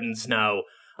 heavens no.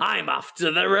 I'm off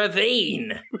to the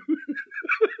ravine.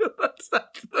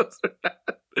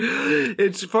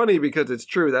 It's funny because it's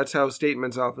true. That's how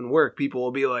statements often work. People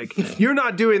will be like, "You're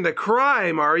not doing the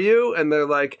crime, are you?" And they're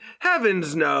like,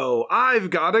 "Heavens no, I've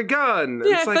got a gun."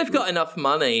 Yeah, it's if like, they've got enough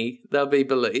money, they'll be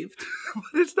believed.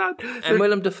 it's not. And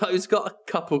Willem Dafoe's got a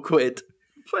couple quid.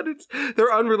 But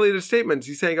they're unrelated statements.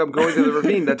 He's saying, "I'm going to the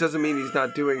ravine." That doesn't mean he's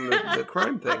not doing the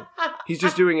crime thing. He's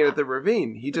just doing it at the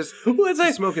ravine. He's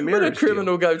smoking mirrors. When a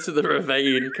criminal go to the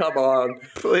ravine, come on.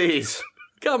 Please.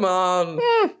 Come on.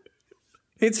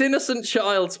 It's innocent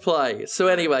child's play. So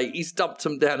anyway, he's dumped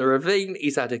him down a ravine.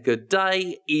 He's had a good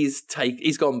day. He's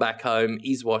gone back home.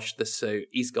 He's washed the suit.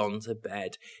 He's gone to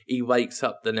bed. He wakes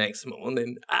up the next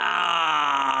morning. Oh,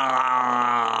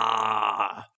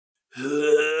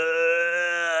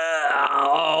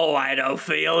 I don't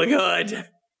feel good.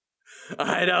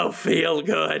 I don't feel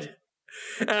good.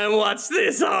 And what's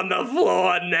this on the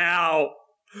floor now?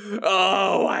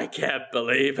 Oh, I can't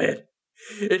believe it.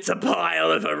 It's a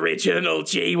pile of original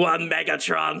G1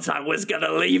 Megatrons I was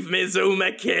gonna leave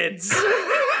Mizuma kids.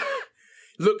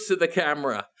 Looks at the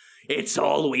camera. It's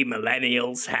all we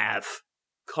millennials have.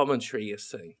 Commentary, you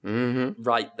see. Mm-hmm.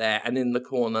 Right there, and in the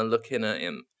corner looking at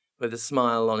him with a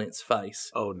smile on its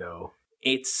face. Oh no.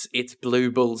 It's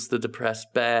Blue Balls the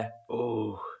depressed bear.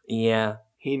 Oh. Yeah.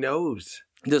 He knows.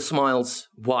 The smile's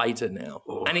wider now.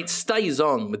 Oh. And it stays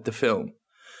on with the film.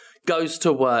 Goes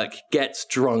to work, gets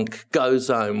drunk, goes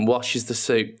home, washes the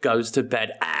suit, goes to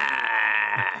bed.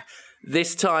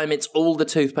 This time it's all the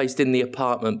toothpaste in the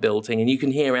apartment building, and you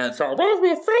can hear outside, "Where's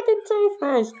my freaking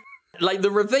toothpaste?" Like,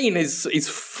 the ravine is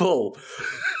full.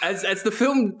 As the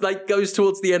film like goes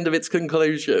towards the end of its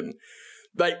conclusion,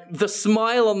 like, the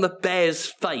smile on the bear's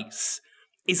face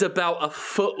is about a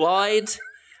foot wide,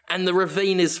 and the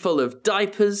ravine is full of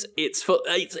diapers. It's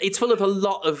full of a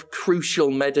lot of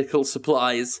crucial medical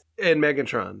supplies. And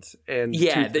Megatrons. And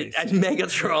toothpaste. And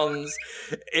Megatrons.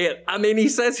 He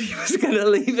says he was going to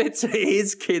leave it to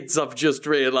his kids, I've just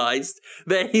realised.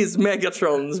 They're his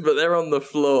Megatrons, but they're on the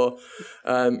floor.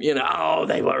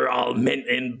 They were all mint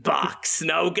in box.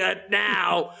 No good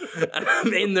now.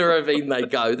 In the ravine they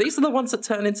go. These are the ones that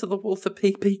turn into the Walther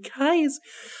PPKs.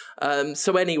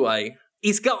 So anyway,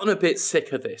 he's gotten a bit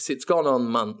sick of this. It's gone on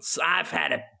months. I've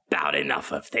had about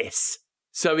enough of this.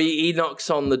 So he knocks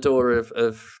on the door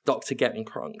of Dr.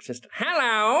 Gettenkronk. Just,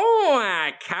 "Hello,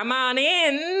 come on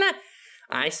in.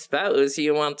 I suppose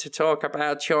you want to talk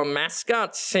about your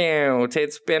mascot suit.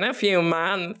 It's been a few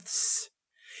months."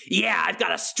 "Yeah, I've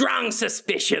got a strong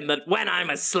suspicion that when I'm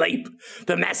asleep,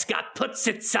 the mascot puts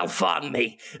itself on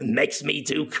me and makes me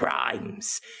do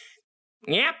crimes."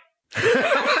 "Yep."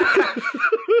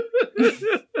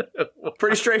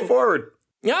 Pretty straightforward.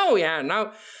 "Oh, yeah,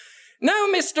 no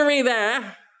mystery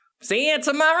there. See you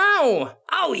tomorrow."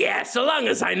 "Oh, yeah, so long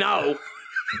as I know."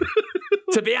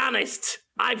 "To be honest,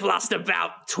 I've lost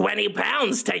about 20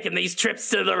 pounds taking these trips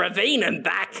to the ravine and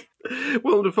back."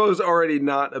 Willem Dafoe's already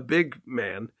not a big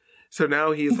man, so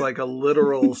now he's like a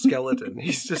literal skeleton.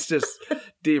 He's just this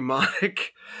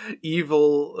demonic,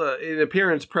 evil, in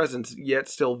appearance presence, yet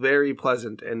still very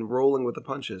pleasant and rolling with the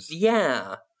punches.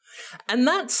 Yeah. And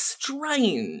that's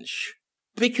strange,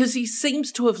 because he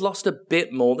seems to have lost a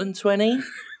bit more than 20.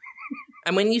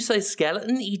 And when you say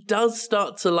skeleton, he does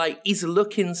start to, he's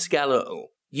looking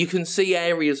skeletal. You can see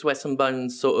areas where some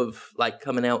bones sort of,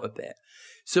 coming out a bit.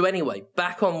 So anyway,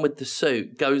 back on with the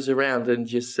suit, goes around and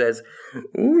just says,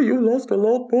 "Oh, you lost a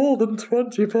lot more than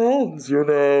 20 pounds, you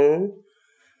know."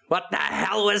 "What the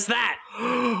hell was that?"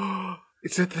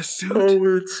 Is it the suit?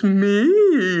 "Oh, it's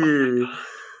me.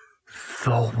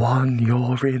 The one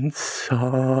you're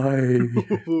inside."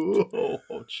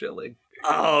 Oh, chilling.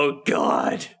 "Oh,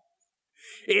 God.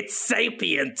 It's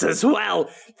sapient as well.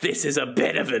 This is a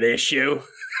bit of an issue."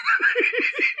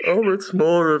 "Oh, it's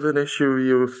more of an issue,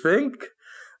 you think?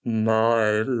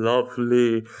 My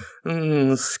lovely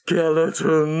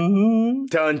skeleton."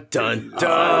 Dun, dun,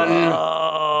 dun.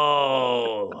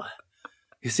 Oh.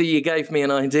 You see, you gave me an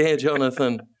idea,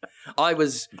 Jonathan. I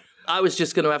was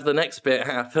just going to have the next bit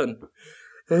happen.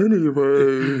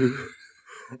 "Anyway,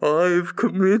 I've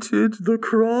committed the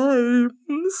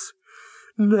crimes.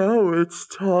 Now it's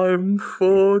time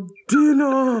for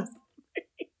dinner."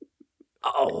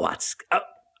 "Oh,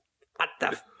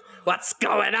 what's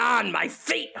going on? My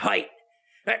feet hurt.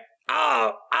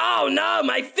 Oh no,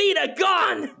 my feet are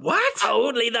gone." What?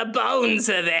 "Only the bones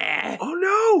are there. Oh,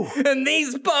 no. And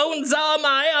these bones are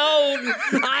my own.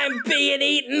 I'm being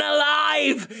eaten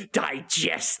alive,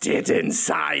 digested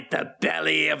inside the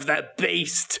belly of the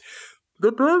beast.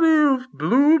 The belly of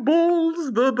Blue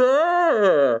Balls the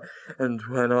bear. And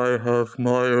when I have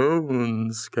my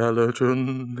own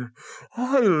skeleton,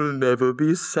 I'll never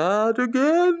be sad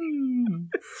again.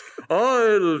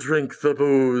 I'll drink the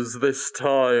booze this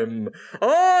time.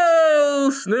 I'll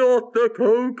snort the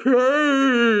cocaine.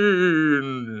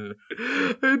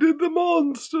 I did the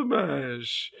monster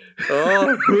mash.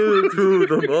 I will do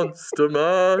the monster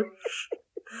mash.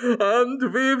 And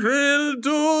we will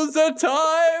do the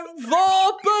time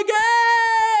warp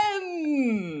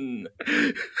again!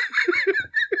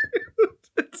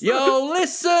 Yo,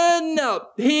 listen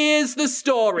up. Here's the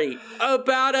story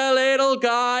about a little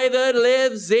guy that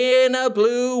lives in a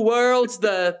blue world.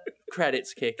 The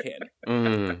credits kick in.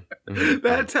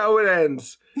 That's how it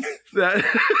ends.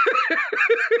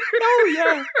 Oh,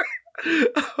 yeah.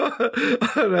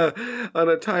 on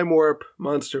a time warp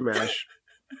monster mash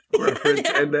reference,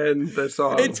 and then the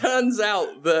song. It turns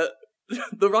out that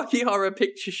the Rocky Horror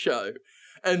Picture Show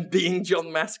and Being John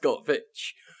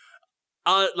Mascotevich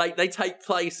they take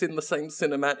place in the same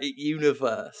cinematic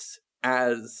universe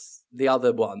as the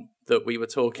other one that we were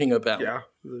talking about. Yeah,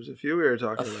 there's a few we were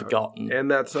talking I've about. forgotten.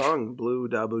 And that song, Blue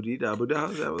Dabba Dee Dabba Da.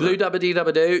 Blue Dabba Dee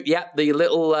Dabba Doo. Yeah, the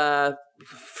little,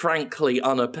 frankly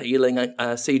unappealing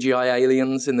CGI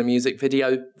aliens in the music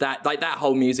video. That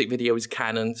whole music video is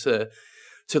canon to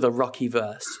the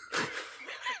Rockyverse.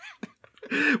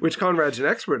 Which Conrad's an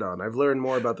expert on. I've learned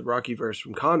more about the Rockyverse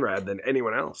from Conrad than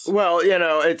anyone else. Well,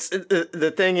 it's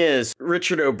the thing is,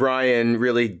 Richard O'Brien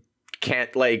really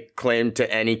can't like claim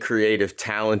to any creative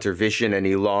talent or vision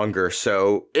any longer,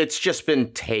 so it's just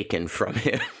been taken from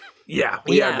him. Yeah,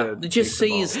 we had to just take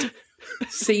the ball.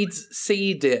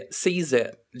 seize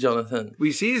it, Jonathan.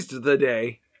 We seized the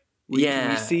day. We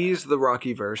Yeah. seized the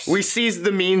Rockyverse. We seized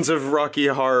the means of Rocky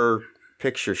Horror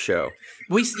Picture Show.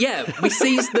 We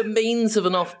seized the means of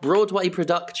an off-Broadway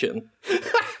production.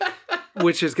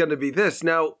 which is going to be this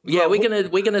now. Yeah, well, we've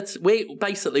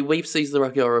seized the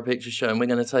Rocky Horror Picture Show and we're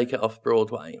going to take it off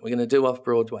Broadway. We're going to do off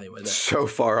Broadway with it. So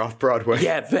far off Broadway.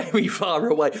 Yeah, very far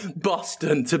away.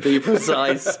 Boston, to be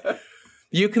precise.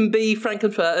 You can be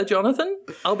Frankenfurter, Jonathan.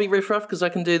 I'll be Riff Raff because I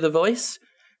can do the voice.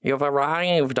 You've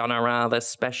arrived on a rather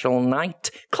special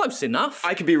night. Close enough.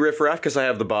 I could be Riff Raff because I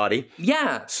have the body.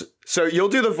 Yeah. So you'll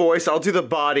do the voice, I'll do the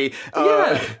body.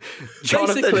 Yeah.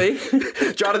 Jonathan,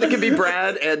 Basically. Jonathan can be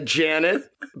Brad and Janet.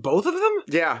 both of them?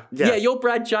 Yeah. Yeah, you're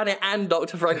Brad, Janet, and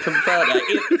Dr. Frankenfurter.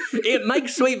 It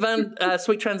makes Sweet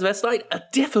Transvestite a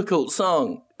difficult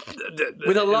song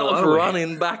with a lot of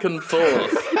running back and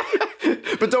forth.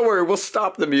 But don't worry, we'll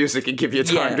stop the music and give you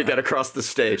time Yeah. to get across the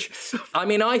stage. I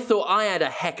mean, I thought I had a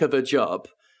heck of a job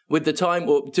with the time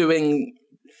warp doing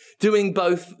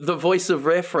both the voice of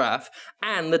Riff Raff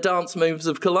and the dance moves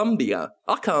of Columbia.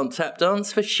 I can't tap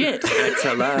dance for shit. I had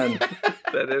to learn.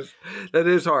 That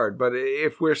is hard. But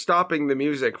if we're stopping the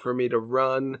music for me to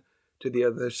run to the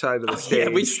other side of the stage, Yeah,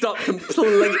 we stopped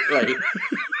completely.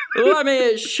 Let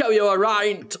me show you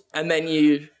around. And then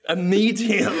you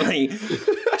immediately,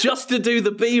 just to do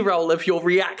the B-roll of your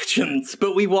reactions,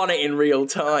 but we want it in real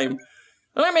time.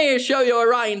 Let me show you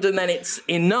around, and then it's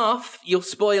enough. You'll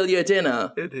spoil your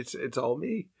dinner. it's all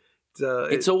me.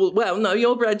 It's all, well, no,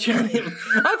 you're Brad Janet.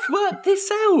 I've worked this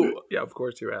out. Yeah, of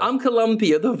course you have. I'm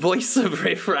Columbia, the voice of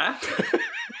Riff Raff.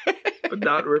 But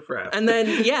not Riff Raff. And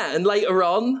then, yeah, and later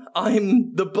on,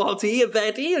 I'm the body of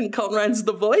Eddie and Conrad's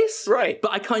the voice. Right.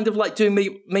 But I kind of like doing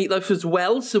Meatloaf as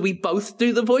well, so we both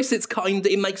do the voice.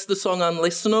 It makes the song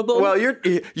unlistenable. Well,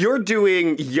 you're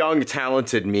doing young,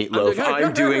 talented Meatloaf.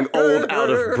 I'm doing old, out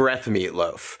of breath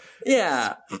Meatloaf.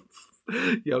 Yeah,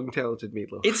 Young, talented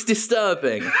Meatloaf. it's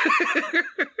disturbing.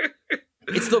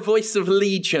 It's the voice of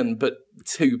Legion, but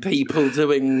two people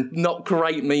doing not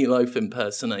great Meatloaf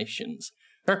impersonations.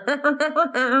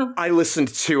 I listened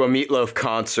to a Meatloaf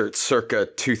concert circa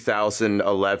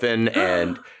 2011,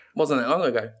 and Wasn't it long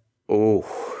ago?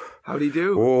 How'd he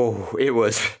do? it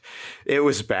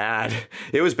was bad.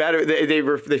 It was bad.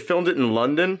 They filmed it in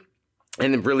London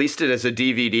and released it as a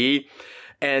DVD.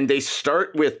 And they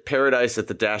start with Paradise at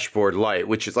the Dashboard Light,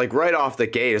 which is like right off the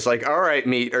gate. It's like, all right,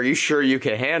 Meat, are you sure you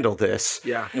can handle this?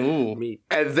 Yeah. Ooh. Meat.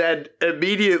 And then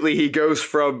immediately he goes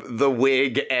from the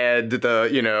wig and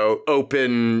the,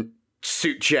 open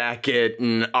suit jacket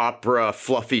and opera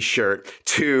fluffy shirt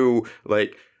to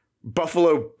like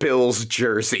Buffalo Bills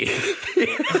jersey.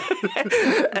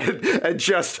 and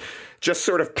just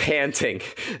sort of panting,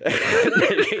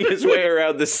 making his way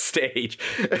around the stage.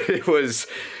 It was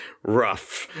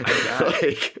rough.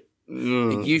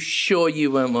 You sure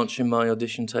you weren't watching my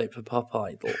audition tape for Pop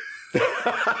Idol?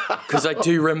 Because I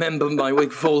do remember my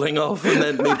wig falling off and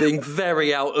then me being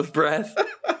very out of breath.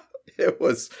 It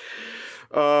was.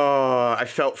 I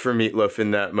felt for Meatloaf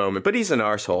in that moment, but he's an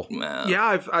arsehole. Wow.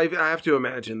 Yeah, I have to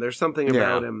imagine. There's something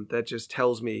about Yeah. him that just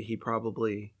tells me he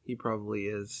probably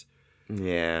is.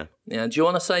 Yeah. Yeah, do you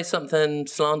want to say something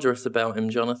slanderous about him,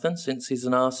 Jonathan, since he's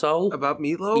an arsehole? About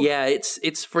Meatloaf? Yeah,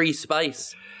 it's free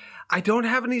space. I don't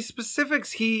have any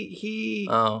specifics. He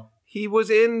Oh. was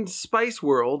in Spice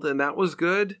World, and that was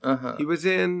good. Uh-huh. He was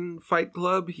in Fight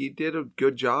Club. He did a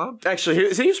good job.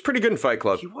 Actually, he was pretty good in Fight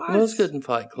Club. He It was good in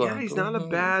Fight Club. Yeah, he's not a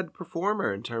bad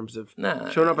performer in terms of Nah.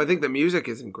 showing up. I think the music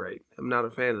isn't great. I'm not a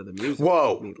fan of the music.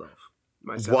 Whoa. of Meatloaf.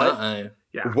 Myself. What? Uh-oh.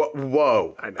 Yeah.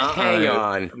 Whoa. Hang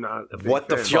on. I'm not a big What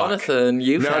the fan. fuck? Jonathan,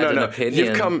 you've had an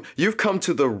opinion. You've come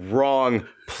to the wrong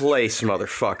place,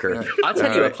 motherfucker. I'll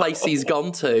tell you a place he's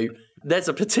gone to. There's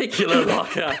a particular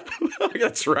locker.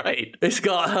 That's right. It's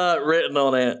got Hurt written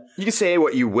on it. You can say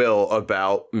what you will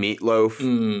about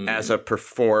Meatloaf as a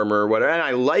performer, whatever. And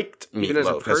I liked Even as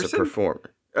a Meatloaf as a person?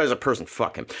 performer. As a person,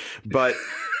 fuck him. But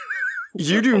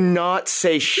you do not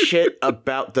say shit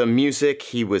about the music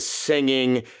he was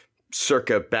singing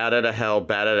circa Bad Outta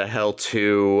Hell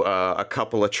 2, a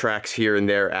couple of tracks here and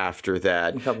there after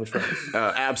that. Couple of tracks.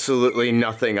 Absolutely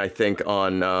nothing, I think,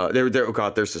 on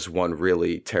there's this one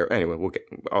really terrible. Anyway,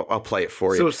 I'll play it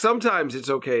for you. So sometimes it's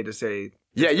okay to say.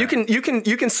 Yeah, you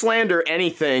can slander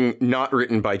anything not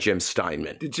written by Jim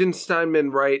Steinman. Did Jim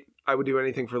Steinman write "I would do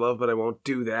anything for love, but I won't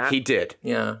do that"? He did.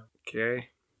 Yeah. Okay.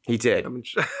 He did.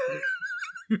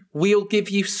 We'll give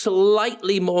you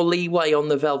slightly more leeway on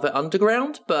the Velvet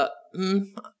Underground, but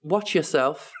watch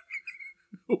yourself.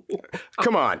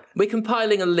 Come on. We're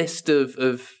compiling a list of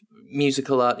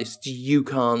musical artists you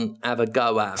can't have a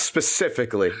go at.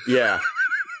 Specifically, yeah.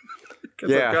 'Cause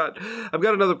Yeah. I've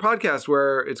got another podcast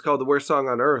where it's called The Worst Song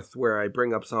on Earth, where I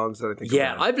bring up songs that I think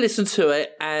Yeah, are bad. I've listened to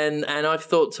it and I've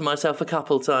thought to myself a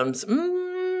couple times,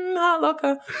 Art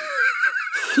Locker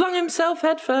flung himself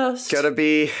head first. Gotta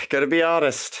be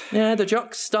honest. Yeah, the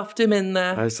jock stuffed him in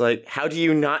I there. was like, how do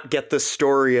you not get the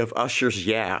story of Usher's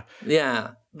Yeah?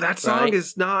 Yeah. That song Right.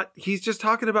 is not. He's just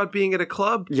talking about being at a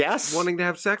club, Yes. wanting to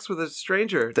have sex with a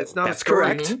stranger. That's not. that's a story.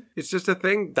 correct. It's just a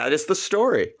thing. That is the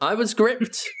story. I was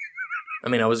gripped. I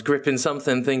mean, I was gripping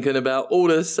something thinking about all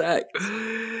the sex.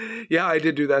 Yeah, I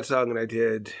did do that song, and I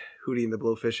did Hootie and the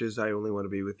Blowfishes, I Only Want to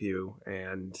Be With You,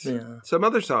 and Yeah. some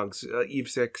other songs. Eve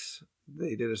 6,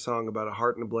 they did a song about a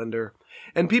heart in a blender.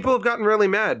 And people have gotten really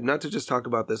mad, not to just talk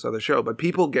about this other show, but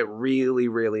people get really,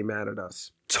 really mad at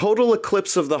us. Total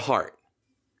Eclipse of the Heart.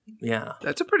 Yeah.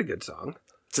 That's a pretty good song.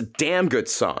 It's a damn good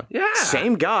song. Yeah.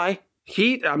 Same guy.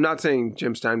 I'm not saying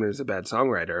Jim Steinman is a bad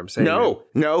songwriter. I'm saying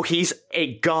No, he's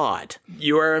a god.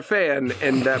 you are a fan,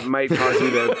 and that might cause you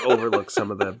to overlook some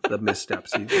of the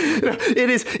missteps. It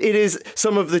is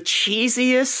some of the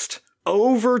cheesiest,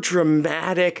 over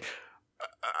dramatic,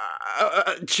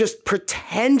 just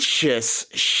pretentious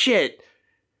shit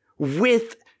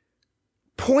with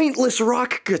pointless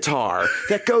rock guitar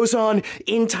that goes on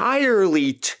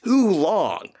entirely too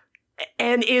long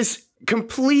and is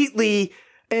completely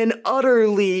and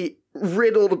utterly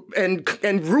riddled and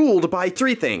ruled by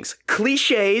three things: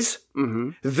 cliches,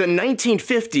 the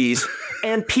 1950s,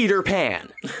 and Peter Pan.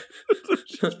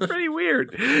 It's pretty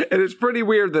weird. And it's pretty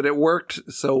weird that it worked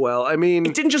so well. I mean,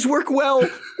 It didn't just work well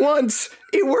once.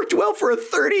 It worked well for a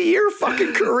 30-year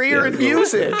fucking career in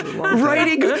music.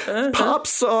 Writing pop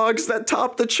songs that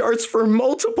top the charts for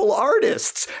multiple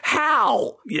artists.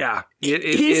 How? yeah. It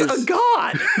He's is. a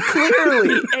god.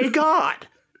 Clearly a god.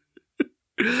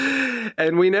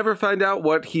 And we never find out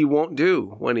what he won't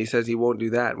do when he says he won't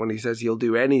do that, when he says he'll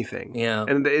do anything. Yeah.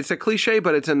 And it's a cliche,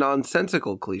 but it's a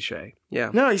nonsensical cliche. Yeah.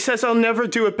 No, he says, I'll never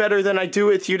do it better than I do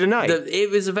with you tonight.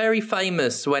 It was very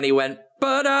famous when he went,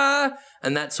 but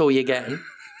and that's all you're getting.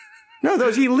 No,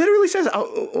 he literally says,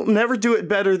 I'll never do it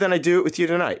better than I do it with you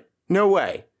tonight. No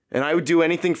way. And I would do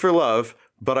anything for love,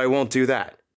 but I won't do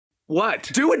that.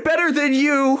 What? Do it better than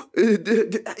you.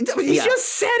 He Yeah. just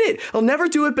said it. I'll never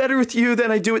do it better with you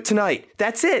than I do it tonight.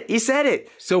 That's it. He said it.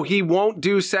 So he won't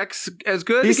do sex as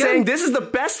good He's again? saying this is the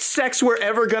best sex we're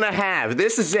ever gonna have.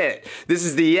 This is it. This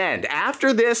is the end.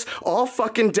 After this, all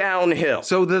fucking downhill.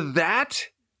 So that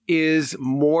is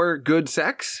more good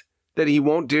sex that he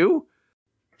won't do?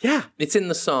 Yeah. It's in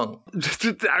the song.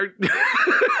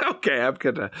 Okay, I've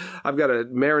got to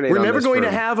marinate We're on never this going for-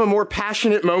 to have a more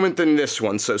passionate moment than this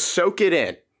one, so soak it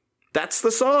in. That's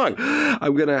the song.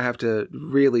 I'm going to have to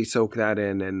really soak that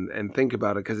in and think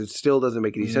about it, because it still doesn't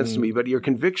make any sense to me. But your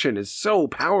conviction is so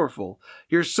powerful.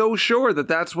 You're so sure that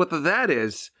that's what that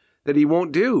is that he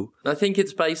won't do. I think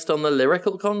it's based on the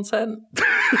lyrical content.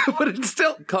 But it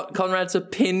still Conrad's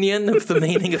opinion of the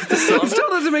meaning of the song. it still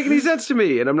doesn't make any sense to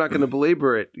me, and I'm not going to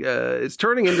belabor it. It's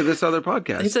turning into this other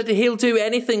podcast. He said he'll do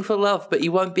anything for love, but he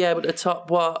won't be able to top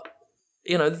what,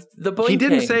 the boy He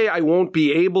didn't king. say I won't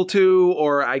be able to,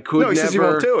 or I could No, he never. says he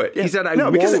won't do it. Yeah. He said I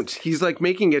No, because won't. He's like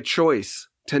making a choice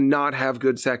to not have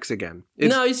good sex again.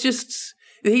 No,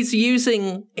 he's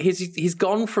using he's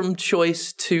gone from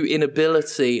choice to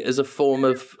inability as a form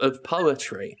of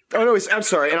poetry. Oh, no, I'm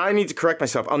sorry, and I need to correct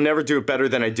myself. I'll never do it better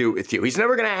than I do it with you. He's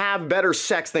never going to have better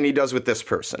sex than he does with this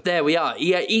person. There we are.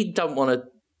 Yeah, he don't want to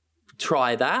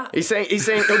try that. He's saying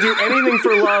he'll do anything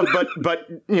for love,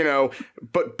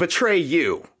 but betray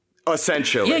you,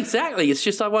 essentially. Yeah, exactly. It's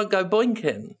just I won't go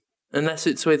boinking unless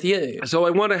it's with you. So I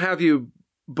want to have you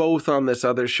both on this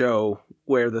other show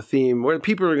where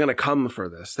people are going to come for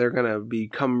this. They're going to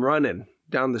come running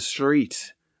down the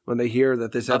street when they hear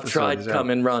that this episode I've tried is out.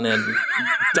 coming running.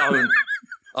 Don't.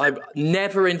 I'm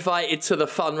never invited to the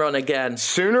fun run again.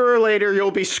 Sooner or later,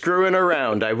 you'll be screwing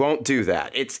around. I won't do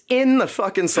that. It's in the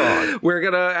fucking song. We're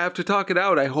going to have to talk it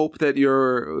out. I hope that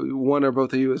one or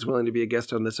both of you is willing to be a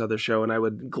guest on this other show, and I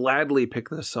would gladly pick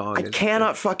this song. I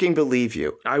cannot fucking believe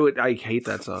you. I hate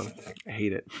that song. I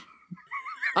hate it.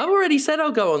 I've already said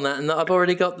I'll go on that and that I've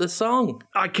already got the song.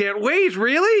 I can't wait.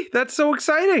 Really? That's so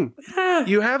exciting. Yeah.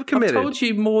 You have committed. I've told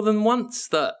you more than once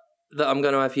that I'm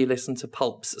going to have you listen to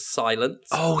Pulp's Silence.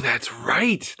 Oh, that's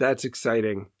right. That's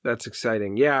exciting. That's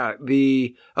exciting. Yeah,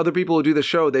 the other people who do the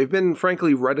show, they've been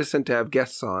frankly reticent to have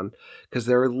guests on because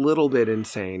they're a little bit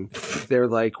insane. They're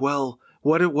like, well,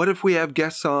 what if we have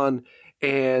guests on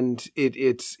and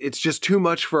it's just too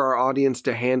much for our audience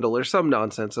to handle, or some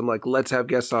nonsense. I'm like, let's have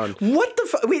guests on. What the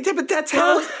fuck? Wait, but that's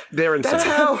how. They're insane. That's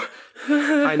how.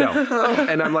 I know.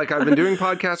 And I'm like, I've been doing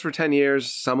podcasts for 10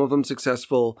 years, some of them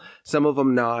successful, some of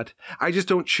them not. I just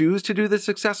don't choose to do the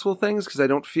successful things because I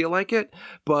don't feel like it.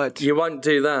 But You won't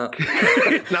do that.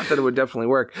 not that it would definitely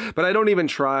work, but I don't even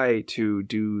try to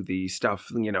do the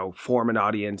stuff, form an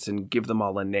audience and give them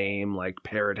all a name like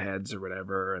Parrot Heads or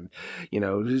whatever, and,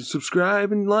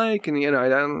 subscribe and like, and, I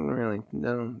don't really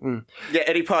know. Yeah,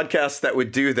 any podcast that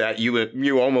would do that,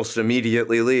 you almost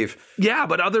immediately leave. Yeah,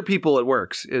 but other people it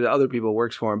works. Other people it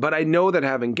works for them. But I know that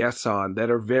having guests on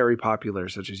that are very popular,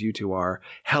 such as you two are,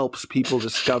 helps people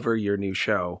discover your new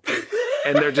show.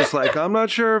 And they're just like, I'm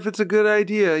not sure if it's a good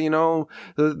idea.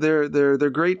 They're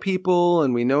great people,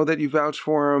 and we know that you vouch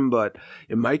for them, but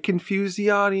it might confuse the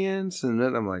audience. And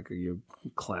then I'm like, you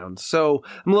clowns. So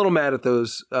I'm a little mad at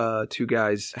those two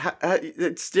guys.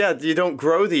 You don't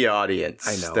grow the audience.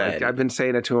 I know. Then. I've been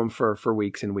saying it to them for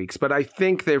weeks and weeks, but I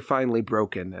think they're finally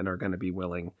broken and are going to be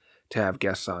willing to have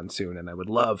guests on soon. And I would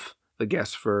love the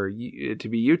guests to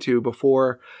be you two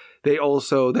before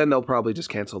then they'll probably just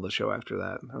cancel the show after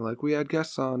that. I'm like, we had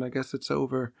guests on. I guess it's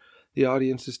over. The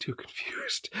audience is too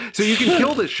confused. So you can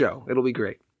kill this show. It'll be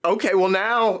great. Okay, well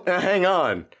now, hang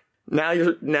on. Now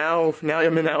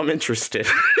I'm interested.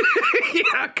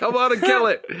 Yeah, come on and kill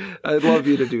it. I'd love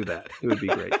you to do that. It would be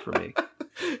great for me.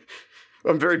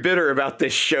 I'm very bitter about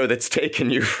this show that's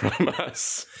taken you from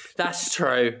us. That's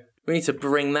true. We need to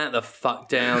bring that the fuck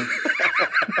down.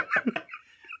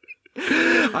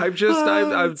 I've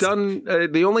done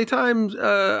the only time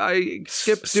I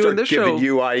skipped doing this show. Start giving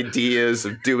you ideas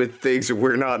of doing things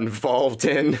we're not involved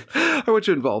in. I want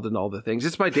you involved in all the things.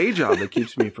 It's my day job that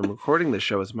keeps me from recording this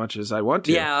show as much as I want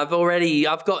to. Yeah,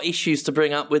 I've got issues to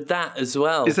bring up with that as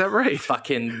well. Is that right?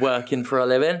 Fucking working for a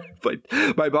living. But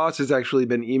my boss has actually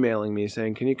been emailing me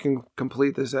saying, "Can you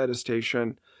complete this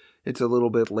attestation? It's a little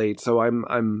bit late." So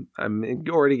I'm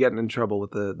already getting in trouble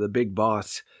with the big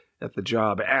boss at the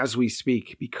job as we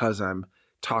speak, because I'm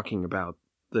talking about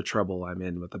the trouble I'm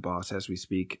in with the boss as we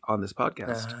speak on this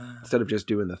podcast, instead of just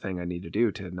doing the thing I need to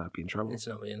do to not be in trouble. It's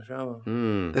not be in trouble.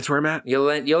 That's where I'm at. You'll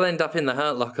end up in the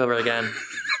Hurt Locker again.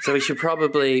 So we should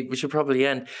probably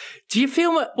end. Do you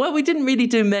feel we didn't really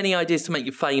do many ideas to make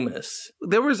you famous.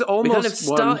 There was almost we kind of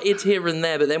started here and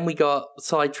there, but then we got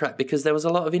sidetracked because there was a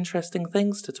lot of interesting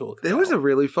things to talk about. It was a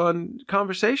really fun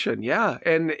conversation, yeah.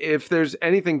 And if there's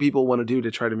anything people want to do to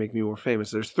try to make me more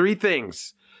famous, there's 3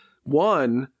 things.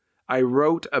 1, I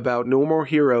wrote about No More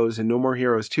Heroes and No More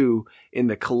Heroes 2 in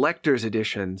the collector's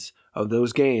editions of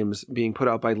those games being put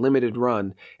out by Limited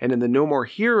Run. And in the No More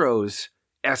Heroes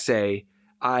essay,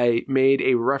 I made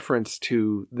a reference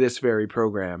to this very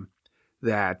program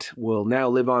that will now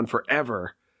live on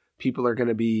forever. People are going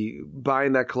to be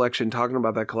buying that collection, talking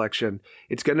about that collection.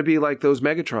 It's going to be like those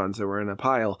Megatrons that were in a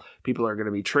pile. People are going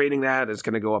to be trading that. It's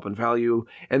going to go up in value.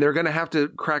 And they're going to have to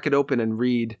crack it open and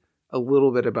read a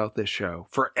little bit about this show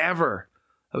forever.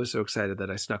 I was so excited that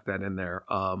I snuck that in there.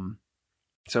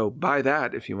 So buy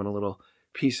that if you want a little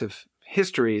piece of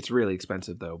history. It's really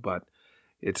expensive though, but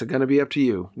it's going to be up to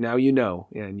you. Now you know,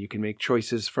 and you can make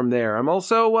choices from there. I'm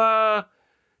also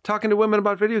Talking to Women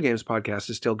About Video Games podcast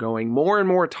is still going. More and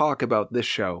more talk about this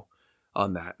show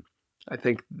on that. I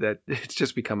think that it's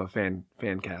just become a fan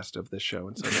cast of this show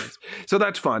in some ways. So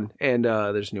that's fun. And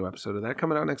there's a new episode of that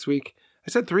coming out next week.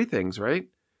 I said 3 things, right?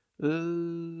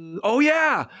 Oh,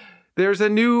 yeah. There's a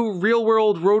new Real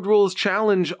World Road Rules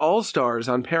Challenge All-Stars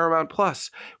on Paramount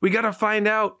Plus. We got to find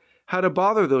out how to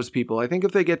bother those people. I think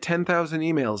if they get 10,000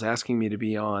 emails asking me to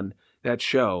be on that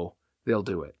show, they'll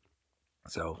do it.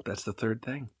 So that's the 3rd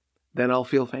thing. Then I'll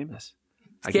feel famous.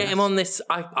 Get him on this.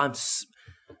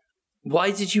 Why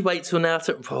did you wait till now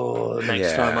to...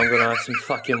 next time I'm going to have some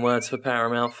fucking words for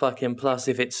Paramount fucking Plus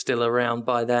if it's still around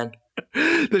by then.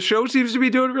 The show seems to be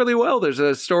doing really well. There's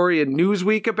a story in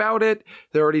Newsweek about it.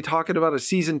 They're already talking about a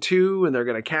season 2 and they're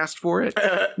going to cast for it.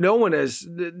 No one has...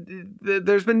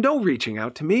 There's been no reaching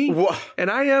out to me. What? And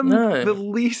I am the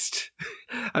least...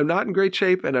 I'm not in great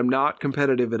shape and I'm not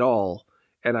competitive at all.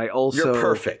 And I also... You're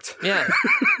perfect. Yeah.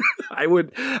 I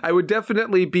would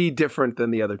definitely be different than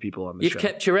the other people on the show. You've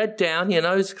kept your head down, your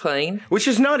nose clean. Which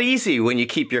is not easy when you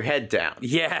keep your head down.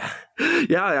 Yeah.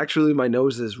 Yeah, actually my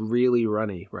nose is really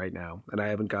runny right now. And I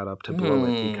haven't got up to blow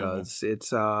it because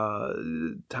it's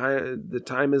the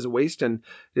time is a waste and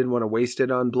didn't want to waste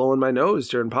it on blowing my nose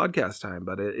during podcast time.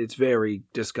 But it's very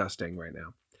disgusting right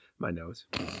now. my nose.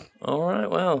 All right,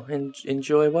 well,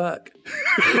 enjoy work.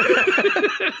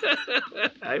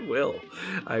 I will.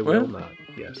 I will not.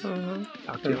 Yes.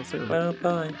 Talk to you all soon. Well,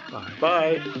 bye. Bye.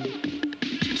 Bye.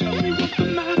 Tell me what the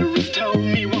matter is. Tell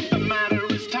me what the matter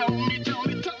is. Tell me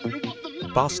what the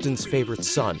matter. Boston's Favorite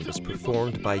Son was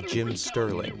performed by Jim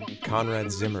Sterling,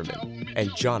 Conrad Zimmerman, and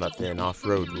Jonathan off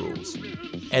Road Rules.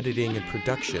 Editing and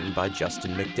production by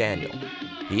Justin McDaniel.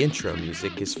 The intro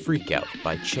music is Freak Out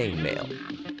by Chainmail.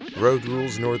 Road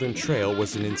Rules Northern Trail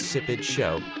was an insipid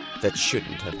show that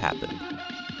shouldn't have happened.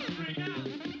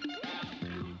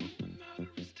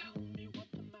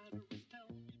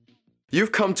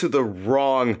 You've come to the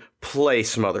wrong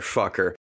place, motherfucker.